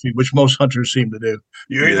philosophy, which most hunters seem to do.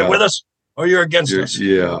 You're either with us or you're against us.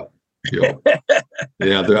 Yeah.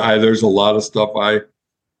 There's a lot of stuff. I've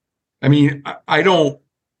never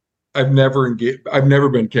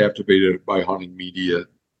been captivated by hunting media,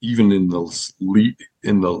 even in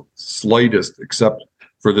the slightest, except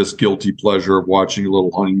for this guilty pleasure of watching a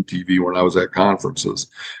little hunting TV when I was at conferences.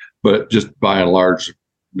 But just by and large,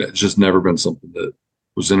 it's just never been something that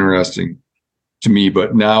was interesting to me.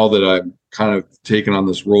 But now that I'm kind of taken on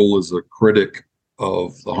this role as a critic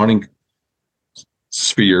of the hunting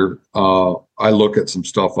sphere, I look at some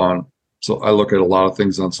stuff I look at a lot of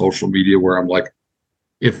things on social media where I'm like,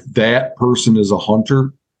 if that person is a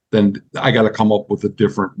hunter, then I got to come up with a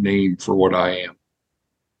different name for what I am,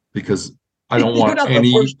 because I don't want You're not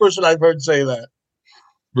the first person I've heard say that.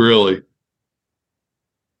 Really?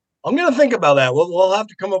 I'm going to think about that. We'll have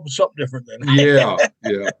to come up with something different then. Yeah.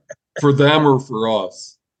 For them or for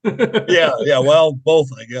us? Yeah. Well, both,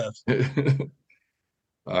 I guess.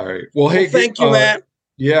 All right. Well, hey, thank you, Matt.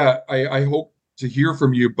 Yeah, I hope to hear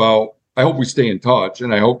from you about. I hope we stay in touch,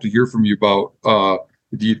 and I hope to hear from you about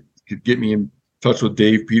if you could get me in touch with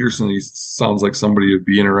Dave Peterson. He sounds like somebody who'd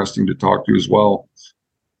be interesting to talk to as well.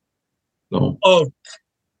 So. Oh,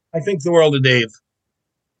 I think the world of Dave.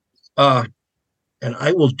 And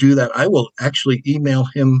I will do that. I will actually email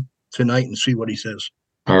him tonight and see what he says.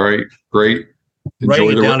 All right, great.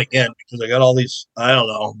 Writing it down again because I got all these, I don't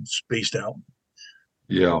know, spaced out.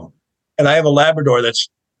 Yeah. And I have a Labrador that's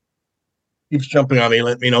keeps jumping on me,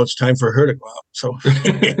 let me know it's time for her to go out. So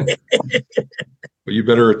but you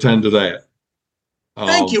better attend to that.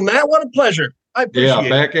 Thank you, Matt. What a pleasure. I appreciate it.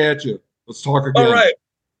 Back at you. Let's talk again. All right.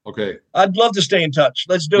 Okay. I'd love to stay in touch.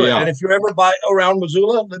 Let's do it. And if you're ever around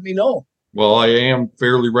Missoula, let me know. Well, I am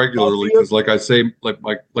fairly regularly because, like I say,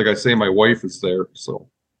 my wife is there, so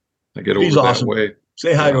I get over that way.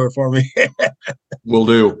 Say hi to her for me. Will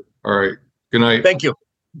do. All right. Good night. Thank you.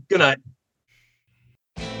 Good night.